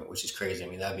last year, which is crazy.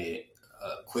 That'd be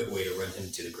a quick way to run him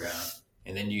to the ground.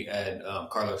 And then you add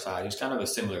Carlos Hyde, who's kind of a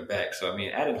similar back. So,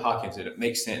 adding Hawkins, it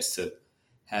makes sense to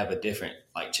have a different,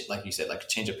 like you said, like a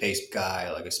change of pace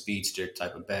guy, like a speedster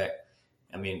type of back.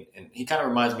 And he kind of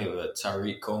reminds me of a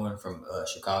Tariq Cohen from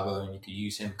Chicago, and you could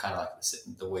use him kind of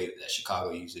like the way that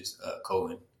Chicago uses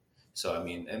Cohen. So,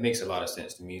 it makes a lot of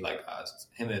sense to me. Like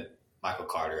him and Michael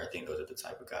Carter, I think those are the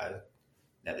type of guys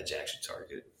that the Jacks should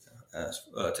target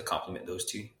to complement those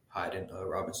two, Hyde and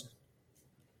Robinson.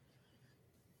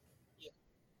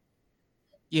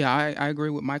 Yeah, I agree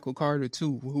with Michael Carter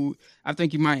too. Who I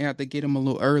think you might have to get him a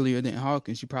little earlier than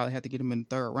Hawkins. You probably have to get him in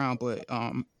the third round. But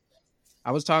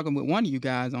I was talking with one of you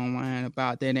guys online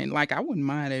about that, and like I wouldn't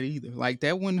mind that either. Like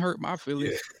that wouldn't hurt my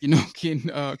feelings, getting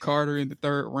Carter in the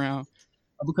third round,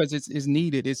 because it's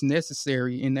needed, it's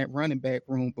necessary in that running back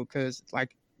room, because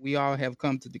like we all have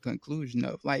come to the conclusion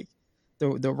of like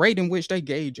the rate in which they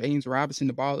gave James Robinson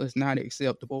the ball is not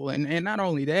acceptable. And not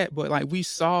only that, but like we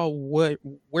saw where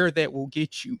that will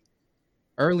get you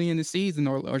early in the season,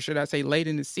 or should I say late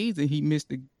in the season. He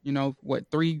missed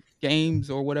 3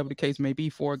 games or whatever the case may be,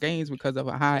 4 games, because of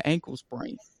a high ankle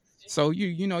sprain. So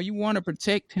you want to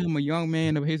protect him, a young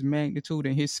man of his magnitude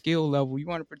and his skill level. You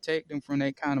want to protect him from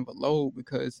that kind of a load,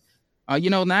 because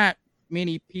not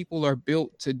many people are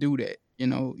built to do that.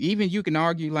 Even you can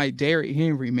argue like Derrick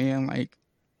Henry, man. Like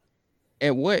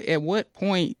at what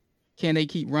point can they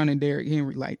keep running Derrick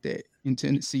Henry like that in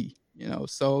Tennessee?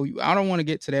 So I don't want to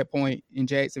get to that point in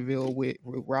Jacksonville with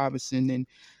Robinson. And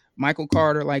Michael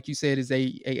Carter, like you said, is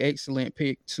a excellent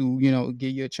pick to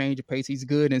give you a change of pace. He's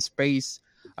good in space.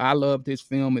 I loved his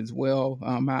film as well.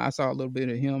 I saw a little bit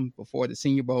of him before the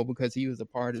Senior Bowl because he was a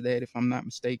part of that, if I'm not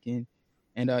mistaken.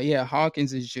 And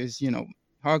Hawkins is just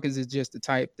the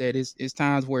type that is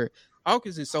times where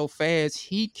Hawkins is so fast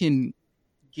he can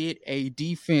get a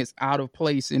defense out of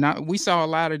place. And we saw a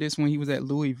lot of this when he was at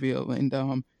Louisville,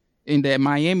 and in that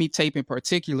Miami tape in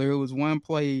particular, it was one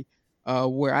play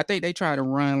where I think they tried to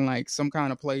run like some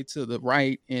kind of play to the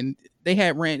right, and they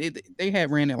had ran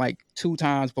it like 2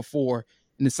 times before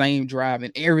in the same drive,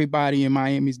 and everybody in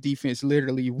Miami's defense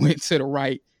literally went to the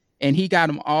right, and he got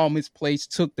them all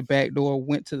misplaced, took the back door,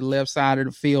 went to the left side of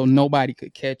the field. Nobody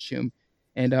could catch him.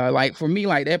 And like for me,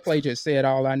 like that play just said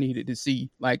all I needed to see,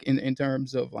 like in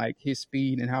terms of like his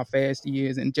speed and how fast he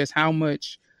is, and just how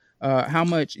much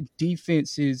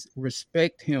defenses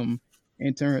respect him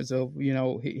in terms of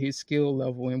his skill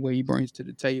level and what he brings to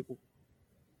the table.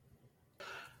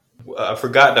 I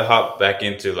forgot to hop back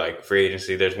into like free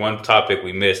agency. There's one topic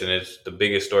we missed, and it's the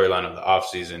biggest storyline of the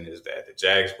offseason is that the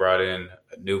Jags brought in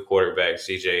a new quarterback,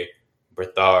 CJ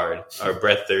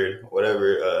Beathard,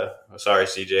 whatever. Sorry,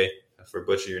 CJ, for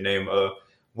butchering your name.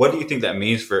 What do you think that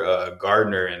means for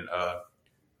Gardner? And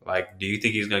do you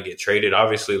think he's going to get traded?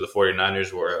 Obviously, the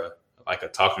 49ers were like a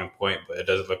talking point, but it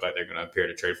doesn't look like they're going to appear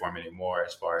to trade for him anymore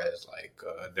as far as like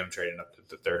them trading up to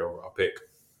the third overall pick.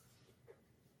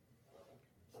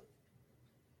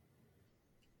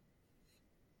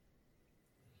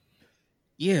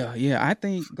 Yeah. I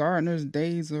think Gardner's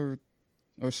days are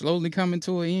slowly coming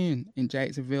to an end in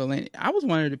Jacksonville. And I was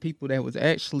one of the people that was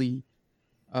actually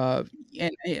uh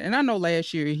and I know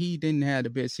last year he didn't have the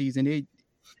best season.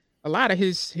 A lot of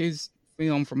his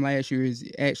film from last year is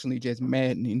actually just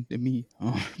maddening to me.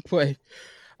 But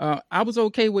I was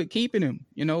okay with keeping him,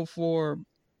 for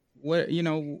what,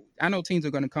 I know teams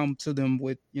are going to come to them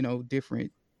with,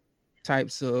 different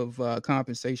types of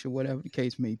compensation, whatever the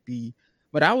case may be.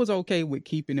 But I was okay with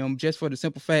keeping him just for the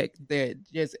simple fact that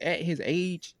just at his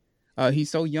age, he's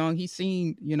so young. He's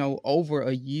seen, over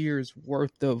a year's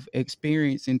worth of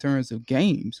experience in terms of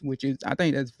games, which is, I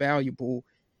think that's valuable.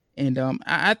 And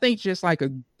I think just like a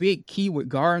big key with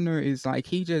Gardner is like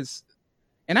he just,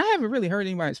 and I haven't really heard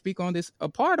anybody speak on this. A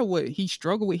part of what he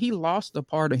struggled with, he lost a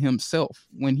part of himself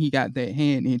when he got that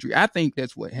hand injury. I think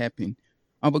that's what happened.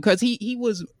 Because he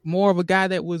was more of a guy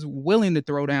that was willing to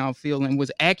throw downfield and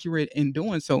was accurate in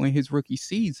doing so in his rookie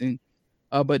season.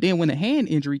 But then when the hand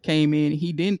injury came in,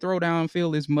 he didn't throw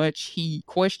downfield as much. He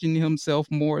questioned himself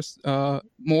more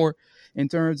in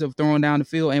terms of throwing down the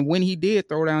field. And when he did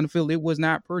throw down the field, it was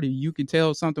not pretty. You could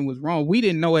tell something was wrong. We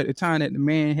didn't know at the time that the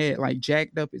man had like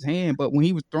jacked up his hand, but when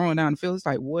he was throwing down the field, it's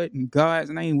like, what in God's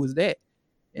name was that?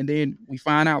 And then we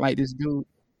find out like this dude,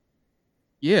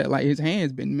 yeah, like his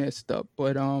hand's been messed up.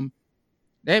 But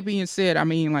that being said, I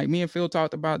mean, like me and Phil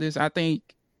talked about this. I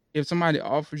think if somebody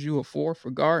offers you a fourth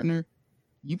for Gardner,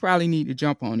 you probably need to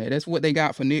jump on that. That's what they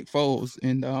got for Nick Foles,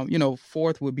 and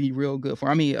fourth would be real good for.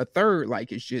 I mean, a third,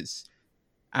 like it's just,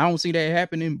 I don't see that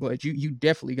happening, but you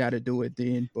definitely got to do it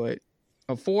then. But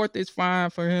a fourth is fine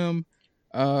for him.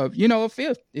 A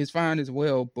fifth is fine as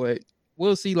well, but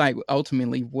we'll see like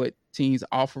ultimately what teams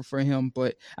offer for him.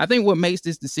 But I think what makes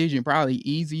this decision probably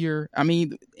easier, I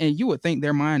mean, and you would think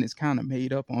their mind is kind of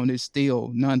made up on this still,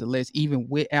 nonetheless, even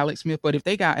with Alex Smith. But if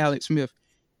they got Alex Smith,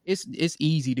 it's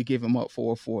easy to give him up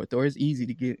for a fourth, or it's easy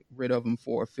to get rid of him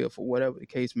for a fifth, or whatever the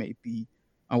case may be.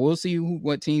 We'll see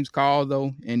what teams call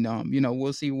though, and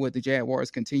we'll see what the Jaguars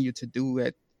continue to do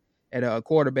at a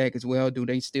quarterback as well. Do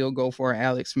they still go for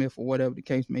Alex Smith or whatever the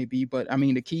case may be? But I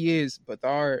mean, the key is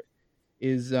Beathard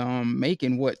is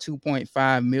making what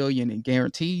 2.5 million in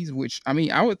guarantees, which I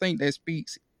mean, I would think that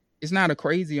speaks. It's not a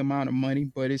crazy amount of money,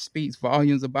 but it speaks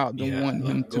volumes about them wanting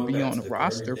him to be on the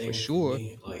roster for sure,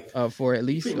 for at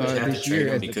least this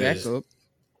year as the backup.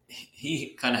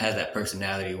 He kind of has that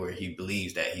personality where he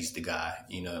believes that he's the guy,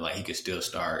 like he could still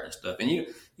start and stuff. And you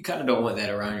kind of don't want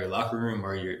that around your locker room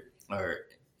or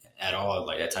at all,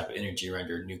 like that type of energy around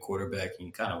your new quarterback. And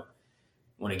you kind of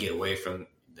want to get away from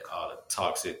the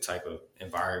toxic type of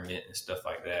environment and stuff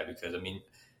like that. Because I mean,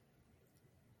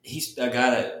 he's a guy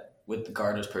that with the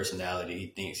Gardner's personality, he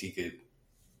thinks he could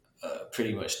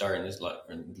pretty much start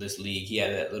in this league. He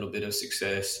had that little bit of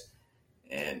success,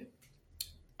 and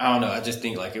I don't know. I just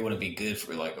think like it wouldn't be good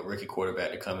for like a rookie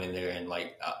quarterback to come in there and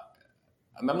like.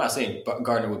 I'm not saying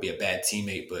Gardner would be a bad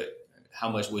teammate, but how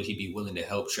much would he be willing to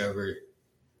help Trevor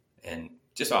and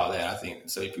just all that? I think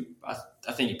so.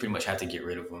 I think you pretty much have to get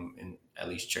rid of him and at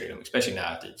least trade him, especially now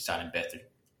after signing Beathard.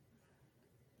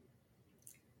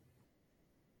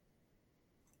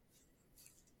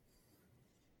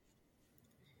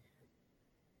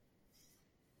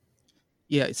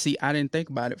 Yeah, see, I didn't think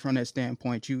about it from that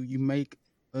standpoint. You make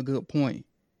a good point.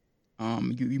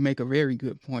 You make a very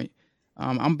good point.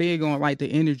 I'm big on like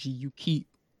the energy you keep,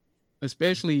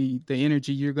 especially the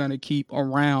energy you're gonna keep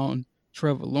around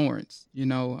Trevor Lawrence.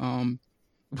 And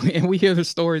we hear the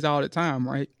stories all the time,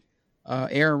 right?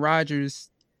 Aaron Rodgers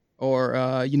or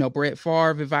Brett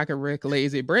Favre, if I can recollect.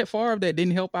 Is it Brett Favre that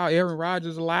didn't help out Aaron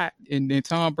Rodgers a lot, and then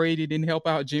Tom Brady didn't help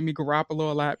out Jimmy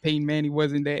Garoppolo a lot? Peyton Manning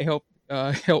wasn't that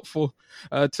helpful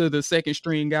to the second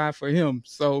string guy for him.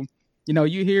 So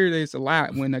you hear this a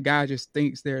lot when a guy just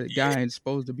thinks they're the guy and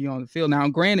supposed to be on the field. Now,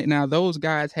 granted, those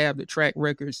guys have the track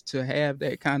records to have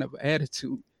that kind of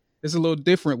attitude. It's a little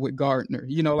different with Gardner.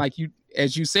 Like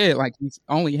as you said, like he's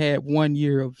only had 1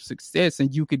 year of success,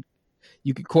 and you could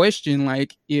question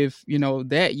like if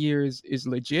that year is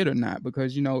legit or not,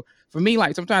 because for me,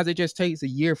 like sometimes it just takes a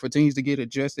year for teams to get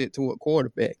adjusted to a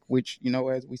quarterback, which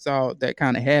as we saw that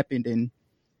kind of happened. And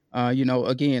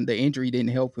again, the injury didn't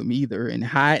help him either, and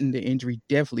hiding the injury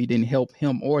definitely didn't help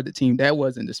him or the team. That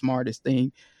wasn't the smartest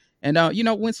thing. And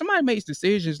when somebody makes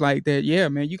decisions like that, yeah,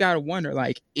 man, you got to wonder,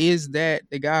 like, is that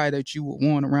the guy that you would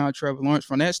want around Trevor Lawrence?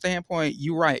 From that standpoint,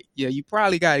 you're right. Yeah, you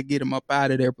probably got to get him up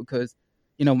out of there, because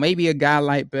maybe a guy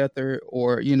like Beathard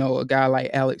or a guy like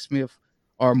Alex Smith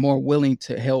are more willing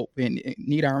to help. And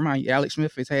need I remind you, Alex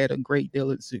Smith has had a great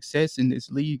deal of success in this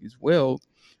league as well.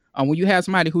 When you have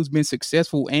somebody who's been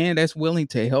successful and that's willing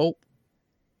to help,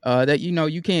 that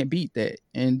you can't beat that.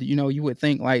 And you would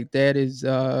think like that is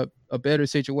a better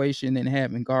situation than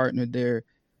having Gardner there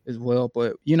as well.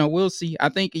 But we'll see. I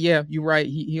think yeah, you're right.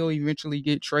 He'll eventually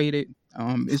get traded.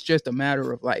 It's just a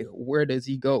matter of like where does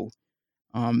he go.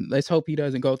 Let's hope he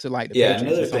doesn't go to like the Yeah, Patriots or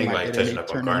another something thing, like like that, and touching they up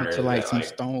on turn him Garner, into is like that some like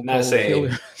stone not cold killer,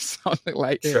 saying or something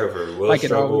like that. Trevor will Like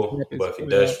it always struggle, happens. but if he But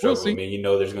does we'll struggle, I see. mean,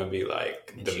 there's going to be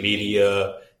like the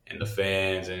media and the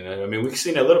fans, and I mean, we've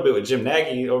seen a little bit with Jim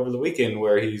Nagy over the weekend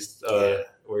where he's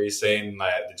saying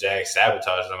like the Jags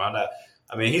sabotaged him.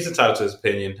 I mean, he's entitled to his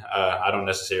opinion. I don't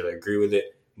necessarily agree with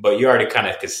it, but you already kind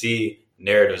of could see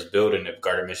narratives building if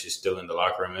Gardner Minshew's still in the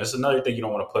locker room. And that's another thing you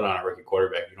don't want to put on a rookie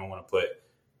quarterback. You don't want to put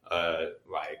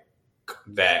like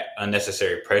that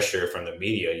unnecessary pressure from the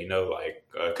media, like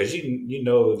because you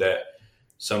know that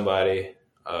somebody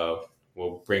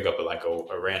will bring up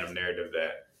a random narrative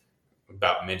that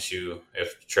about Minshew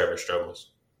if Trevor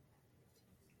struggles.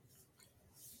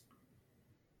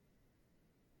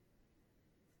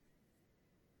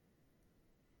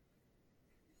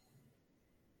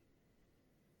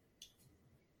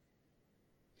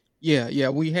 Yeah,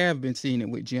 we have been seeing it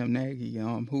with Jim Nagy,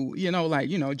 who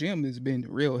Jim has been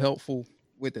real helpful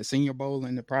with the Senior Bowl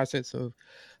and the process of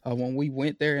when we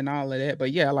went there and all of that.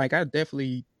 But yeah, like I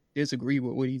definitely disagree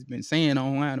with what he's been saying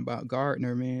online about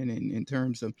Gardner, man, and in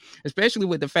terms of especially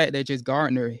with the fact that just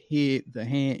Gardner hid the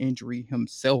hand injury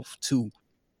himself too.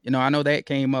 I know that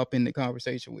came up in the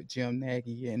conversation with Jim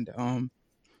Nagy, and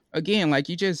again, like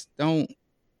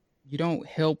you don't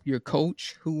help your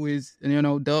coach who is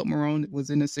Doug Marrone was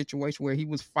in a situation where he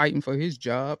was fighting for his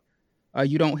job.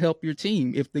 You don't help your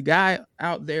team if the guy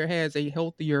out there has a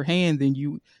healthier hand than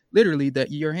you. Literally,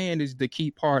 that your hand is the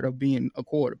key part of being a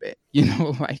quarterback.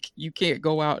 Like you can't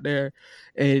go out there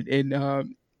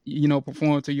and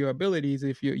perform to your abilities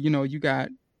if you got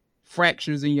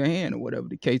fractures in your hand or whatever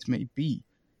the case may be.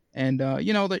 And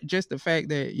just the fact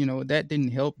that that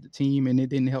didn't help the team and it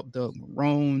didn't help Doug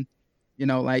Marrone.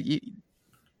 Like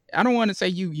I don't want to say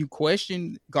you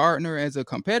question Gardner as a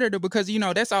competitor because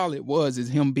that's all it was is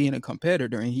him being a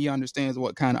competitor and he understands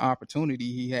what kind of opportunity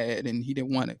he had and he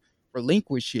didn't want to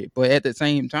relinquish it. But at the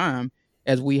same time,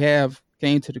 as we have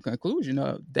came to the conclusion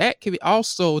of that could be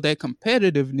also that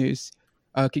competitiveness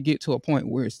could get to a point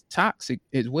where it's toxic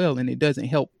as well and it doesn't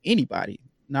help anybody,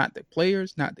 not the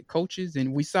players, not the coaches.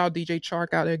 And we saw DJ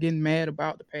Chark out there getting mad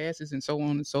about the passes and so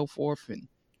on and so forth. And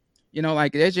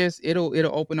like that's just it'll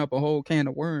open up a whole can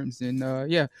of worms. And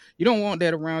yeah, you don't want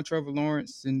that around Trevor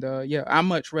Lawrence. And yeah, I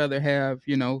much rather have,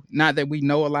 not that we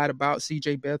know a lot about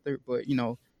CJ Beathard, but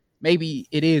maybe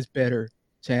it is better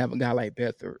to have a guy like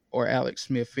Beathard or Alex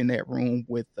Smith in that room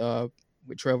with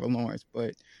Trevor Lawrence.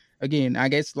 But again, I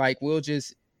guess like we'll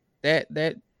just that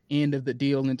end of the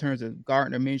deal in terms of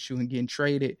Gardner Minshew and getting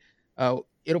traded.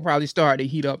 It'll probably start to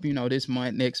heat up, this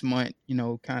month, next month,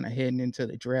 kind of heading into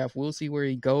the draft. We'll see where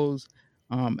he goes.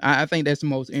 I think that's the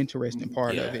most interesting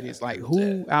part of it. It's like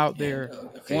who out there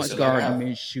wants Gardner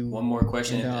Minshew. One more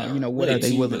question. And, what are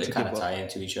they willing to kind of give tie up?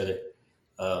 into each other?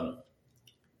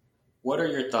 What are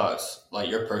your thoughts, like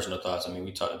your personal thoughts? I mean,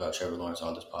 we talked about Trevor Lawrence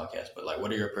on this podcast, but like,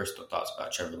 what are your personal thoughts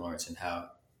about Trevor Lawrence and how,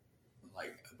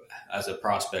 like, as a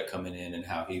prospect coming in and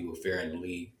how he will fare in the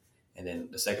league? And then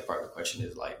the second part of the question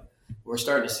is like, we're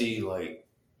starting to see, like,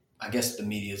 I guess the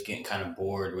media is getting kind of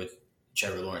bored with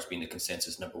Trevor Lawrence being the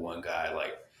consensus number one guy.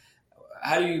 Like,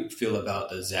 how do you feel about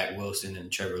the Zach Wilson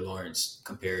and Trevor Lawrence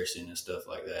comparison and stuff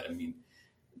like that? I mean,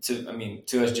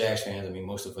 to us Jags fans, I mean,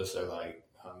 most of us are like,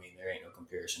 I mean, there ain't no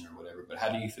comparison or whatever. But how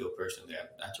do you feel personally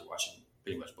after watching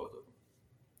pretty much both of them?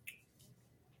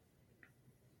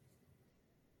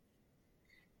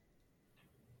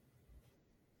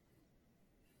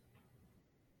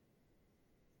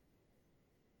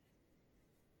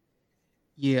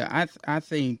 Yeah, I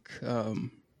think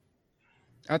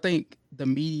the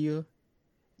media,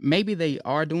 maybe they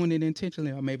are doing it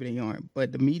intentionally or maybe they aren't,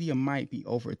 but the media might be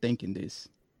overthinking this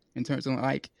in terms of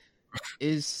like,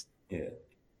 is Yeah.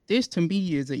 this to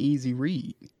me is an easy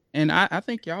read. And I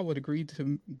think y'all would agree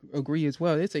as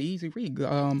well. It's an easy read.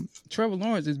 Trevor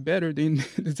Lawrence is better than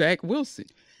Zach Wilson.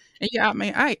 And yeah, I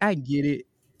mean, I get it.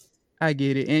 I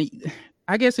get it. And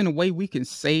I guess in a way we can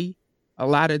say a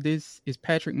lot of this is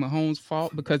Patrick Mahomes'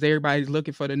 fault because everybody's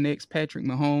looking for the next Patrick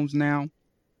Mahomes now.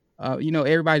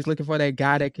 Everybody's looking for that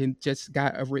guy that can just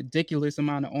got a ridiculous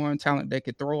amount of arm talent that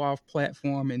could throw off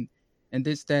platform and and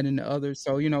this, that, and the other.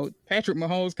 So, Patrick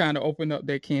Mahomes kind of opened up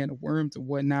that can of worms and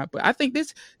whatnot. But I think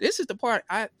this is the part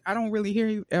I don't really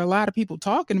hear a lot of people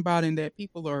talking about, and that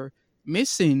people are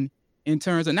missing in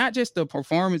terms of not just the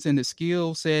performance and the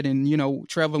skill set, and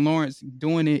Trevor Lawrence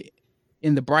doing it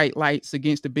in the bright lights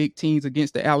against the big teams,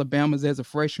 against the Alabamas as a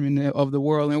freshman of the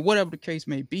world, and whatever the case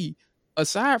may be.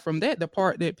 Aside from that, the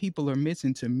part that people are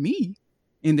missing to me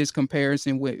in this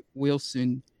comparison with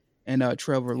Wilson and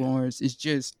Trevor Lawrence is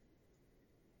just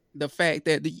the fact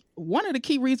that one of the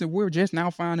key reasons we're just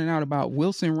now finding out about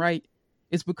Wilson, right,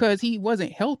 is because he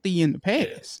wasn't healthy in the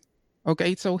past.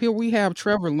 Okay, so here we have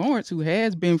Trevor Lawrence, who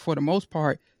has been, for the most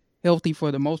part, healthy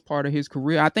for the most part of his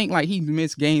career. I think like he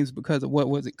missed games because of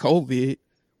COVID,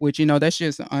 which that's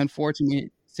just an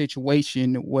unfortunate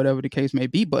situation, whatever the case may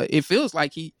be. But it feels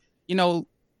like he,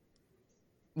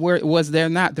 where was there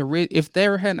not the risk, if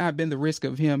there had not been the risk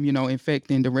of him,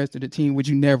 infecting the rest of the team, which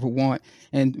you never want,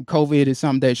 and COVID is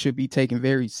something that should be taken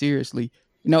very seriously.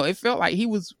 It felt like he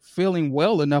was feeling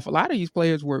well enough. A lot of these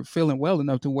players were feeling well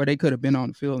enough to where they could have been on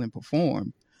the field and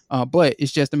performed. But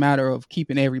it's just a matter of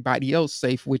keeping everybody else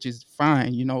safe, which is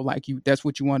fine. That's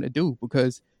what you want to do,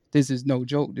 because this is no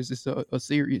joke. This is a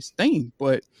serious thing.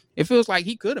 But it feels like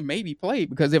he could have maybe played,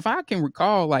 because if I can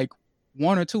recall, like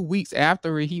 1 or 2 weeks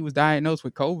after he was diagnosed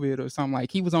with COVID or something,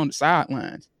 like he was on the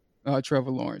sidelines,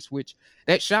 Trevor Lawrence, which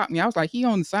that shocked me. I was like, he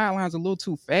on the sidelines a little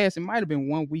too fast. It might have been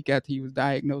 1 week after he was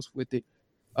diagnosed with it.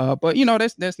 But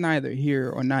that's neither here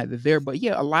or neither there. But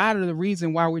yeah, a lot of the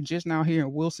reason why we're just now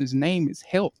hearing Wilson's name is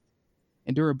health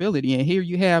and durability. And here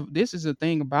you have, this is the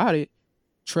thing about it,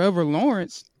 Trevor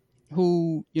Lawrence,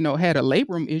 who had a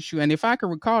labrum issue, and if I can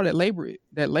recall, that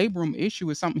labrum issue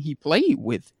is something he played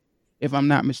with, if I'm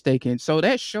not mistaken. So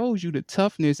that shows you the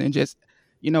toughness, and just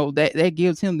that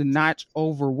gives him the notch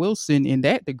over Wilson in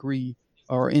that degree,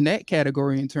 or in that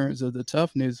category, in terms of the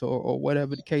toughness, or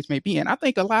whatever the case may be. And I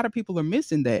think a lot of people are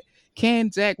missing that.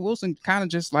 Can Zach Wilson, kind of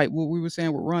just like what we were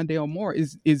saying with Rondale Moore,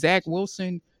 is Zach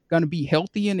Wilson going to be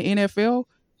healthy in the NFL?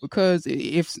 Because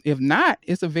if not,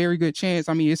 it's a very good chance.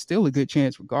 I mean, it's still a good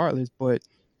chance regardless, but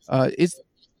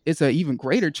it's an even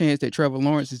greater chance that Trevor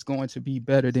Lawrence is going to be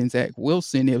better than Zach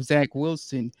Wilson if Zach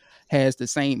Wilson has the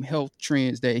same health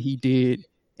trends that he did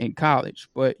in college.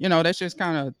 But that's just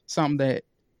kind of something that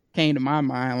came to my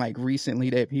mind like recently,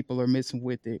 that people are missing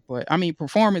with it. But I mean,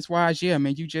 performance wise, yeah,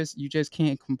 man, you just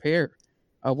can't compare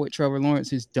what Trevor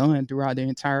Lawrence has done throughout the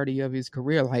entirety of his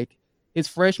career. Like his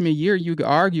freshman year, you could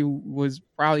argue, was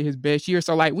probably his best year.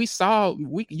 So like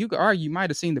you could argue you might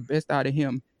have seen the best out of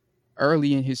him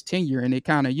early in his tenure, and it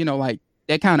kind of like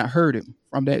that kind of hurt him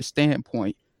from that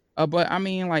standpoint. But I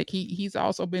mean, like he's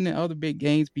also been in other big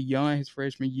games beyond his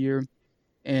freshman year,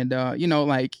 and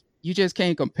like you just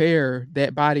can't compare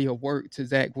that body of work to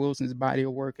Zach Wilson's body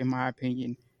of work, in my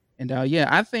opinion. And yeah,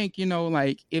 I think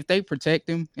like if they protect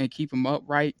him and keep him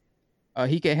upright,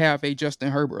 he could have a Justin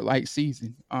Herbert like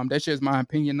season. That's just my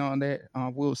opinion on that.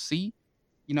 We'll see,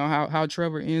 how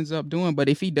Trevor ends up doing. But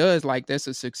if he does, like that's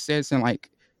a success, and like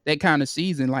that kind of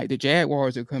season, like the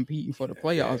Jaguars are competing for the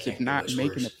playoffs, if not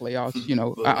making the playoffs.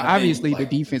 Obviously the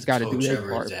defense got to do their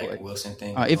part, but Wilson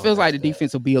thing, it feels like the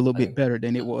defense will be a little bit better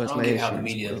than it was last year. I don't get how the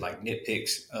media like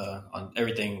nitpicks on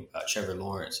everything about Trevor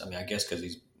Lawrence. I mean, I guess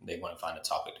because they want to find a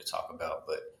topic to talk about.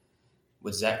 But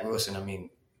with Zach Wilson, I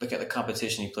mean, look at the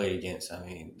competition he played against. I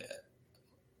mean,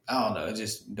 I don't know. It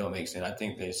just don't make sense. I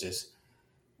think there's just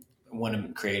want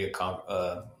to create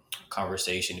a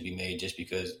conversation to be made, just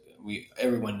because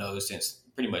everyone knows since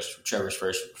pretty much Trevor's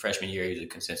first freshman year, he's a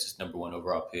consensus number 1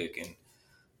 overall pick, and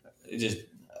it just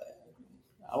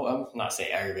I'm not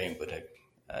saying aggravating, but it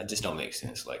just don't make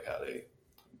sense, like how they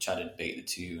try to debate the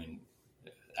two, and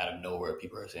out of nowhere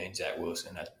people are saying Zach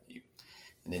Wilson, and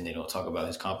then they don't talk about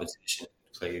his competition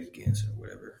played against or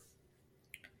whatever.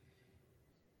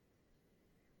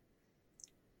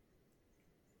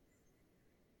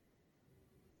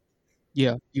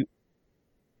 Yeah,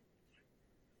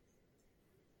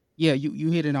 you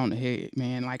hit it on the head,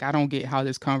 man. Like I don't get how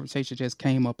this conversation just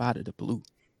came up out of the blue.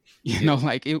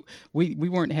 Like we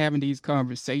weren't having these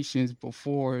conversations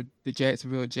before the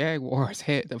Jacksonville Jaguars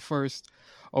had the first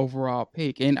overall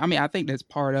pick. And I mean, I think that's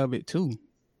part of it too,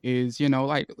 is,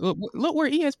 like look where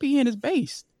ESPN is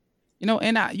based, and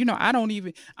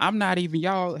I'm not even,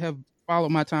 y'all have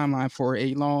followed my timeline for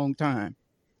a long time.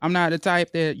 I'm not the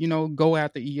type that, go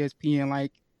after ESPN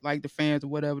like the fans or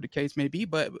whatever the case may be,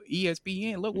 but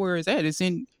ESPN, look where it's at.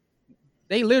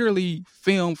 They literally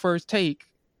film First Take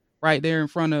right there in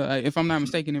front of, if I'm not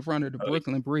mistaken, in front of the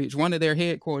Brooklyn Bridge. One of their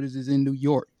headquarters is in New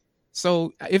York.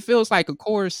 So it feels like, of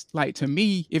course, like to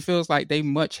me, it feels like they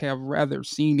much have rather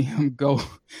seen him go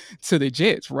to the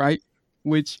Jets, right?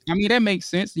 which I mean that makes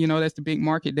sense. You know, that's the big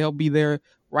market. They'll be there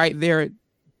right there,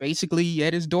 basically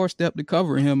at his doorstep to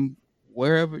cover him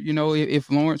wherever. You know,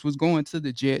 if Lawrence was going to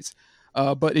the Jets.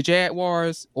 But the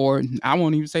Jaguars, or I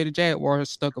won't even say the Jaguars,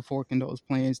 stuck a fork in those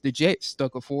plans. The Jets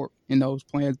stuck a fork in those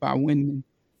plans by winning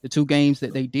the two games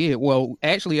that they did. Well,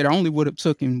 actually, it only would have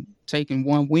taken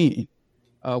one win,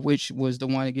 which was the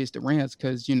one against the Rams,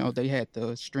 because you know they had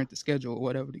the strength of schedule or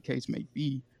whatever the case may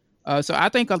be. So I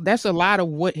think that's a lot of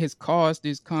what has caused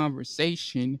this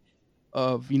conversation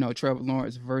of, you know, Trevor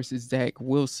Lawrence versus Zach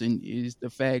Wilson is the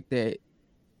fact that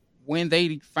when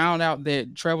they found out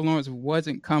that Trevor Lawrence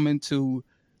wasn't coming to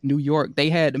New York, they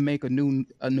had to make a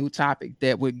new topic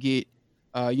that would get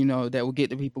you know, that would get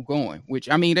the people going. Which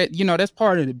I mean, that, you know, that's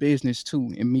part of the business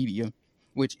too in media,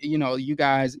 which, you know, you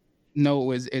guys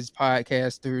know as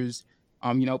podcasters,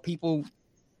 you know, people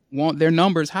want their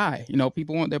numbers high. You know,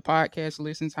 people want their podcast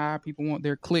listens high. People want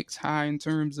their clicks high in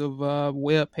terms of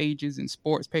web pages and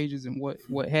sports pages and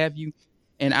what have you.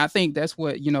 And I think that's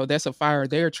what, you know, that's a fire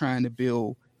they're trying to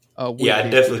build Yeah, with I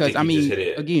this, definitely because think I you just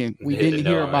mean, again, we hit the didn't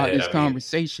nail hear on the about head. this I mean,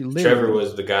 conversation Trevor literally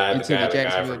was the guy until the from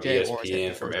Jacksonville Jaguars had ESPN,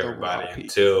 the from first overall everybody, pick.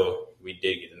 until we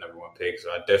did get the number one pick. So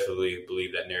I definitely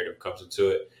believe that narrative comes into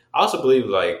it. I also believe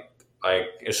like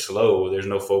it's slow. There's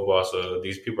no football, so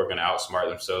these people are going to outsmart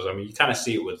themselves. I mean, you kind of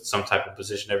see it with some type of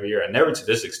position every year, and never to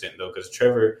this extent though, because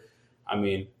Trevor. I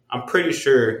mean, I'm pretty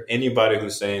sure anybody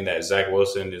who's saying that Zach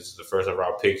Wilson is the first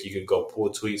overall pick, you could go pull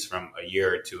tweets from a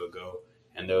year or two ago,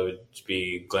 and they would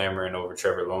be glamoring over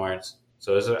Trevor Lawrence.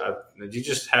 So you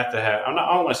just have to have. I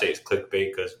don't want to say it's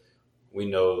clickbait, because we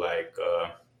know, like,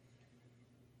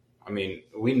 I mean,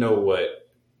 we know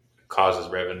what causes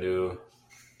revenue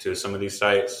to some of these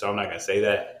sites, so I'm not gonna say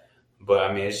that. But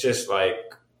I mean, it's just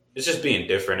being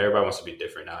different. Everybody wants to be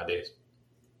different nowadays.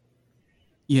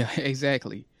 Yeah,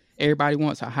 exactly. Everybody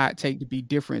wants a hot take to be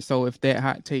different. So if that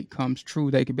hot take comes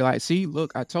true, they could be like, see,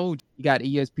 look, I told you. You got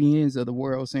ESPNs of the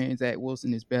world saying Zach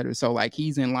Wilson is better. So like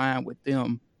he's in line with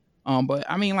them. But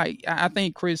I mean, like, I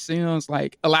think Chris Sims,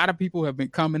 like, a lot of people have been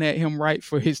coming at him right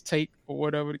for his take or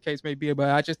whatever the case may be. But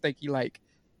I just think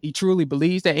he truly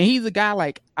believes that. And he's a guy,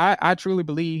 like, I truly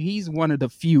believe he's one of the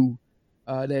few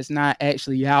that's not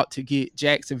actually out to get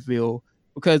Jacksonville,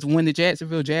 because when the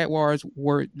Jacksonville Jaguars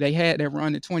they had that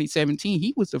run in 2017,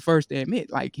 he was the first to admit,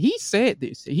 like, he said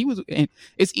this. And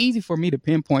it's easy for me to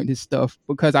pinpoint this stuff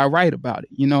because I write about it.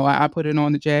 You know, I put it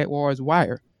on the Jaguars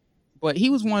wire. But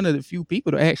he was one of the few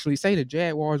people to actually say the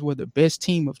Jaguars were the best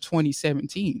team of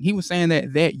 2017. He was saying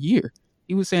that year.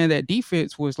 He was saying that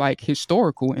defense was like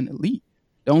historical and elite.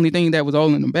 The only thing that was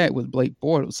holding them back was Blake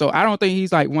Bortles. So I don't think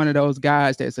he's like one of those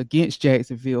guys that's against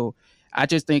Jacksonville. I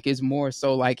just think it's more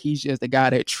so like he's just a guy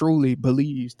that truly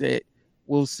believes that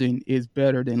Wilson is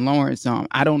better than Lawrence.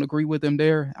 I don't agree with him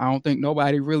there. I don't think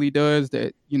nobody really does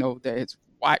that, you know, that's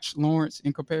watched Lawrence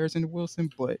in comparison to Wilson.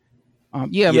 But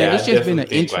yeah, man, it's just been an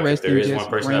interesting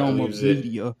just realm of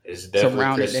media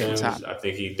surrounding that topic. I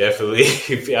think he's definitely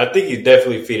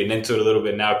feeding into it a little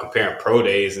bit now, comparing pro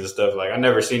days and stuff. Like, I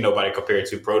never seen nobody compare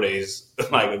two pro days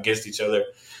like against each other.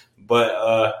 But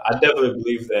I definitely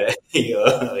believe that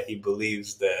he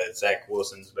believes that Zach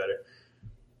Wilson's better.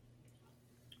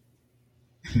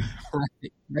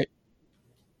 Right.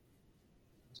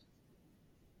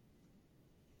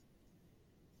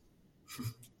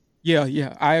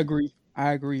 Yeah, I agree.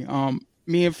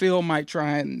 Me and Phil might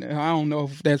try, and I don't know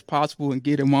if that's possible, and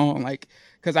get him on, like,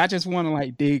 because I just want to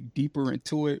like dig deeper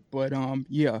into it. But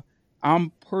yeah,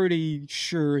 I'm pretty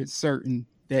sure it's certain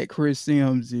that Chris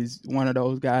Sims is one of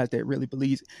those guys that really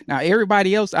believes it. Now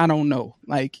everybody else, I don't know.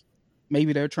 Like,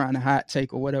 maybe they're trying to hot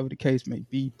take or whatever the case may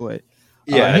be. But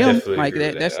Yeah, I him definitely like agree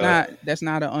with that. that. That's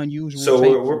not an unusual So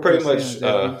take we're from pretty Chris much Sims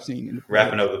that we've seen in the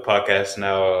wrapping past. up the podcast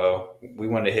now. We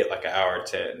want to hit like an hour,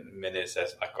 10 minutes.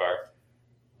 That's like our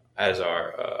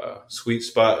sweet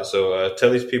spot. So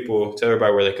tell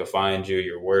everybody where they can find you,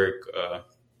 your work,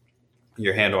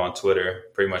 your handle on Twitter,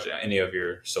 pretty much any of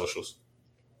your socials.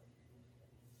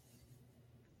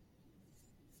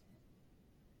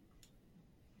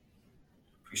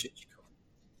 Appreciate you.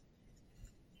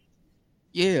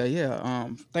 Yeah.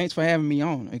 Thanks for having me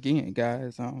on again,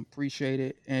 guys. Appreciate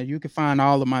it. And you can find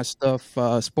all of my stuff.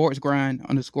 Sports Grind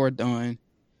 _done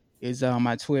is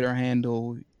my Twitter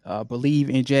handle. Believe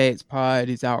in Jags Pod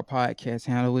is our podcast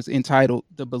handle. It's entitled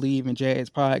the Believe in Jags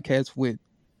Podcast with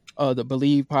the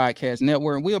Believe Podcast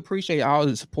Network. And we appreciate all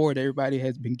the support everybody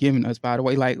has been giving us. By the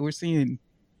way, like, we're seeing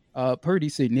pretty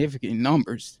significant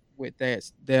numbers with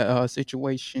that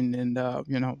situation, and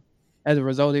you know, as a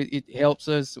result, it helps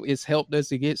us. It's helped us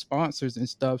to get sponsors and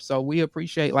stuff. So we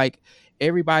appreciate like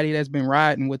everybody that's been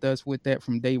riding with us with that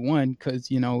from day one,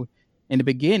 because you know, in the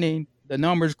beginning, the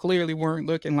numbers clearly weren't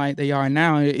looking like they are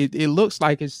now. It looks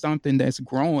like it's something that's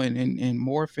growing and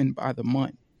morphing by the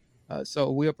month.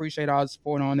 So we appreciate all the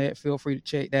support on that. Feel free to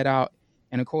check that out.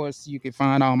 And of course, you can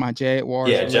find all my Jaguars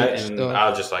related and stuff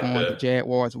I'll just like on the to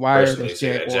Jaguars Wire. personally That's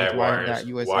say that Jaguars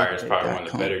Wire is probably one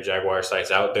of the jaguarswire.usa.com. better Jaguar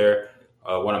sites out there.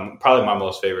 One of probably my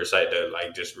most favorite site to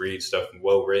like just read stuff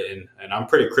well written, and I'm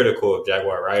pretty critical of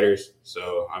Jaguar writers.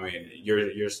 So I mean,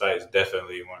 your site is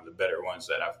definitely one of the better ones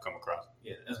that I've come across.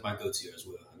 Yeah, that's my go-to as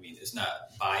well. I mean, it's not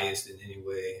biased in any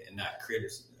way and not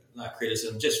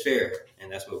criticism, just fair, and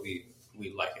that's what we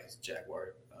like as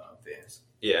Jaguar fans.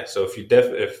 Yeah, so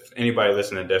if anybody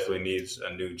listening definitely needs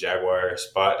a new Jaguar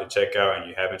spot to check out and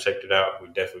you haven't checked it out, we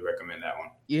definitely recommend that one.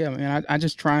 Yeah, man, I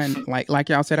just try and like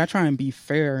y'all said, I try and be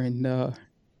fair and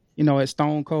as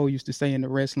Stone Cold used to say in the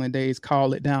wrestling days,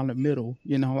 call it down the middle.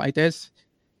 Like that's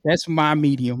my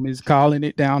medium, is calling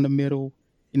it down the middle.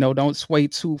 Don't sway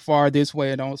too far this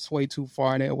way or don't sway too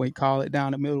far that way. Call it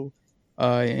down the middle,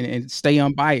 and stay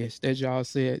unbiased, as y'all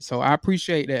said. So I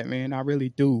appreciate that, man. I really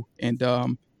do. And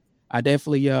I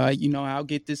definitely, I'll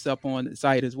get this up on the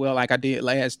site as well, like I did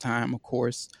last time, of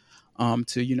course,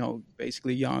 to,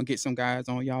 basically y'all get some guys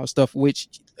on y'all stuff, which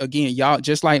again, y'all,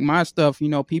 just like my stuff,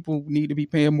 people need to be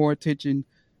paying more attention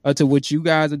to what you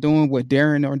guys are doing, what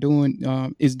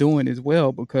Darren is doing as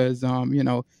well, because,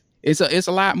 it's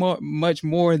a lot much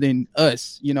more than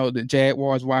us, the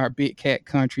Jaguars Wire, Big Cat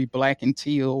Country, Black and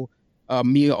Teal,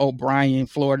 Mia O'Brien,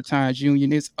 Florida Times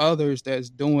Union. It's others that's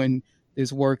doing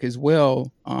this work as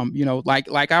well.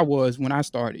 Like I was when I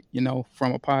started,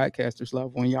 from a podcaster's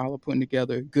level, when y'all are putting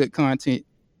together good content,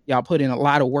 y'all put in a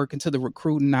lot of work into the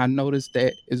recruiting. I noticed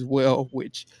that as well,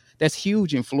 which that's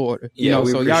huge in Florida. So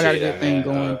y'all got a good thing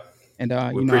going. And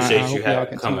we appreciate you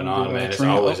coming on, man. It's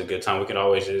always a good time. We can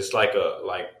always, it's like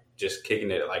just kicking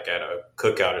it like at a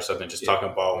cookout or something, just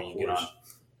talking ball when you get on.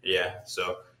 Yeah.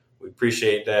 So we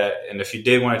appreciate that. And if you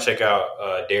did want to check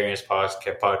out Darian's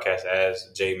podcast,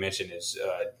 as Jay mentioned, is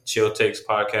Chill Takes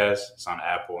Podcast. It's on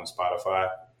Apple and Spotify.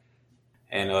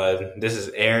 And this is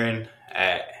Aaron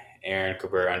at Aaron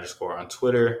Cabrera _ on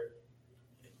Twitter.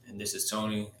 And this is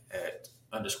Tony at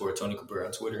 _ Tony Cabrera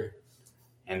on Twitter.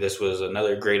 And this was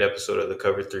another great episode of the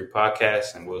Cover 3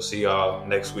 podcast. And we'll see y'all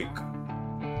next week.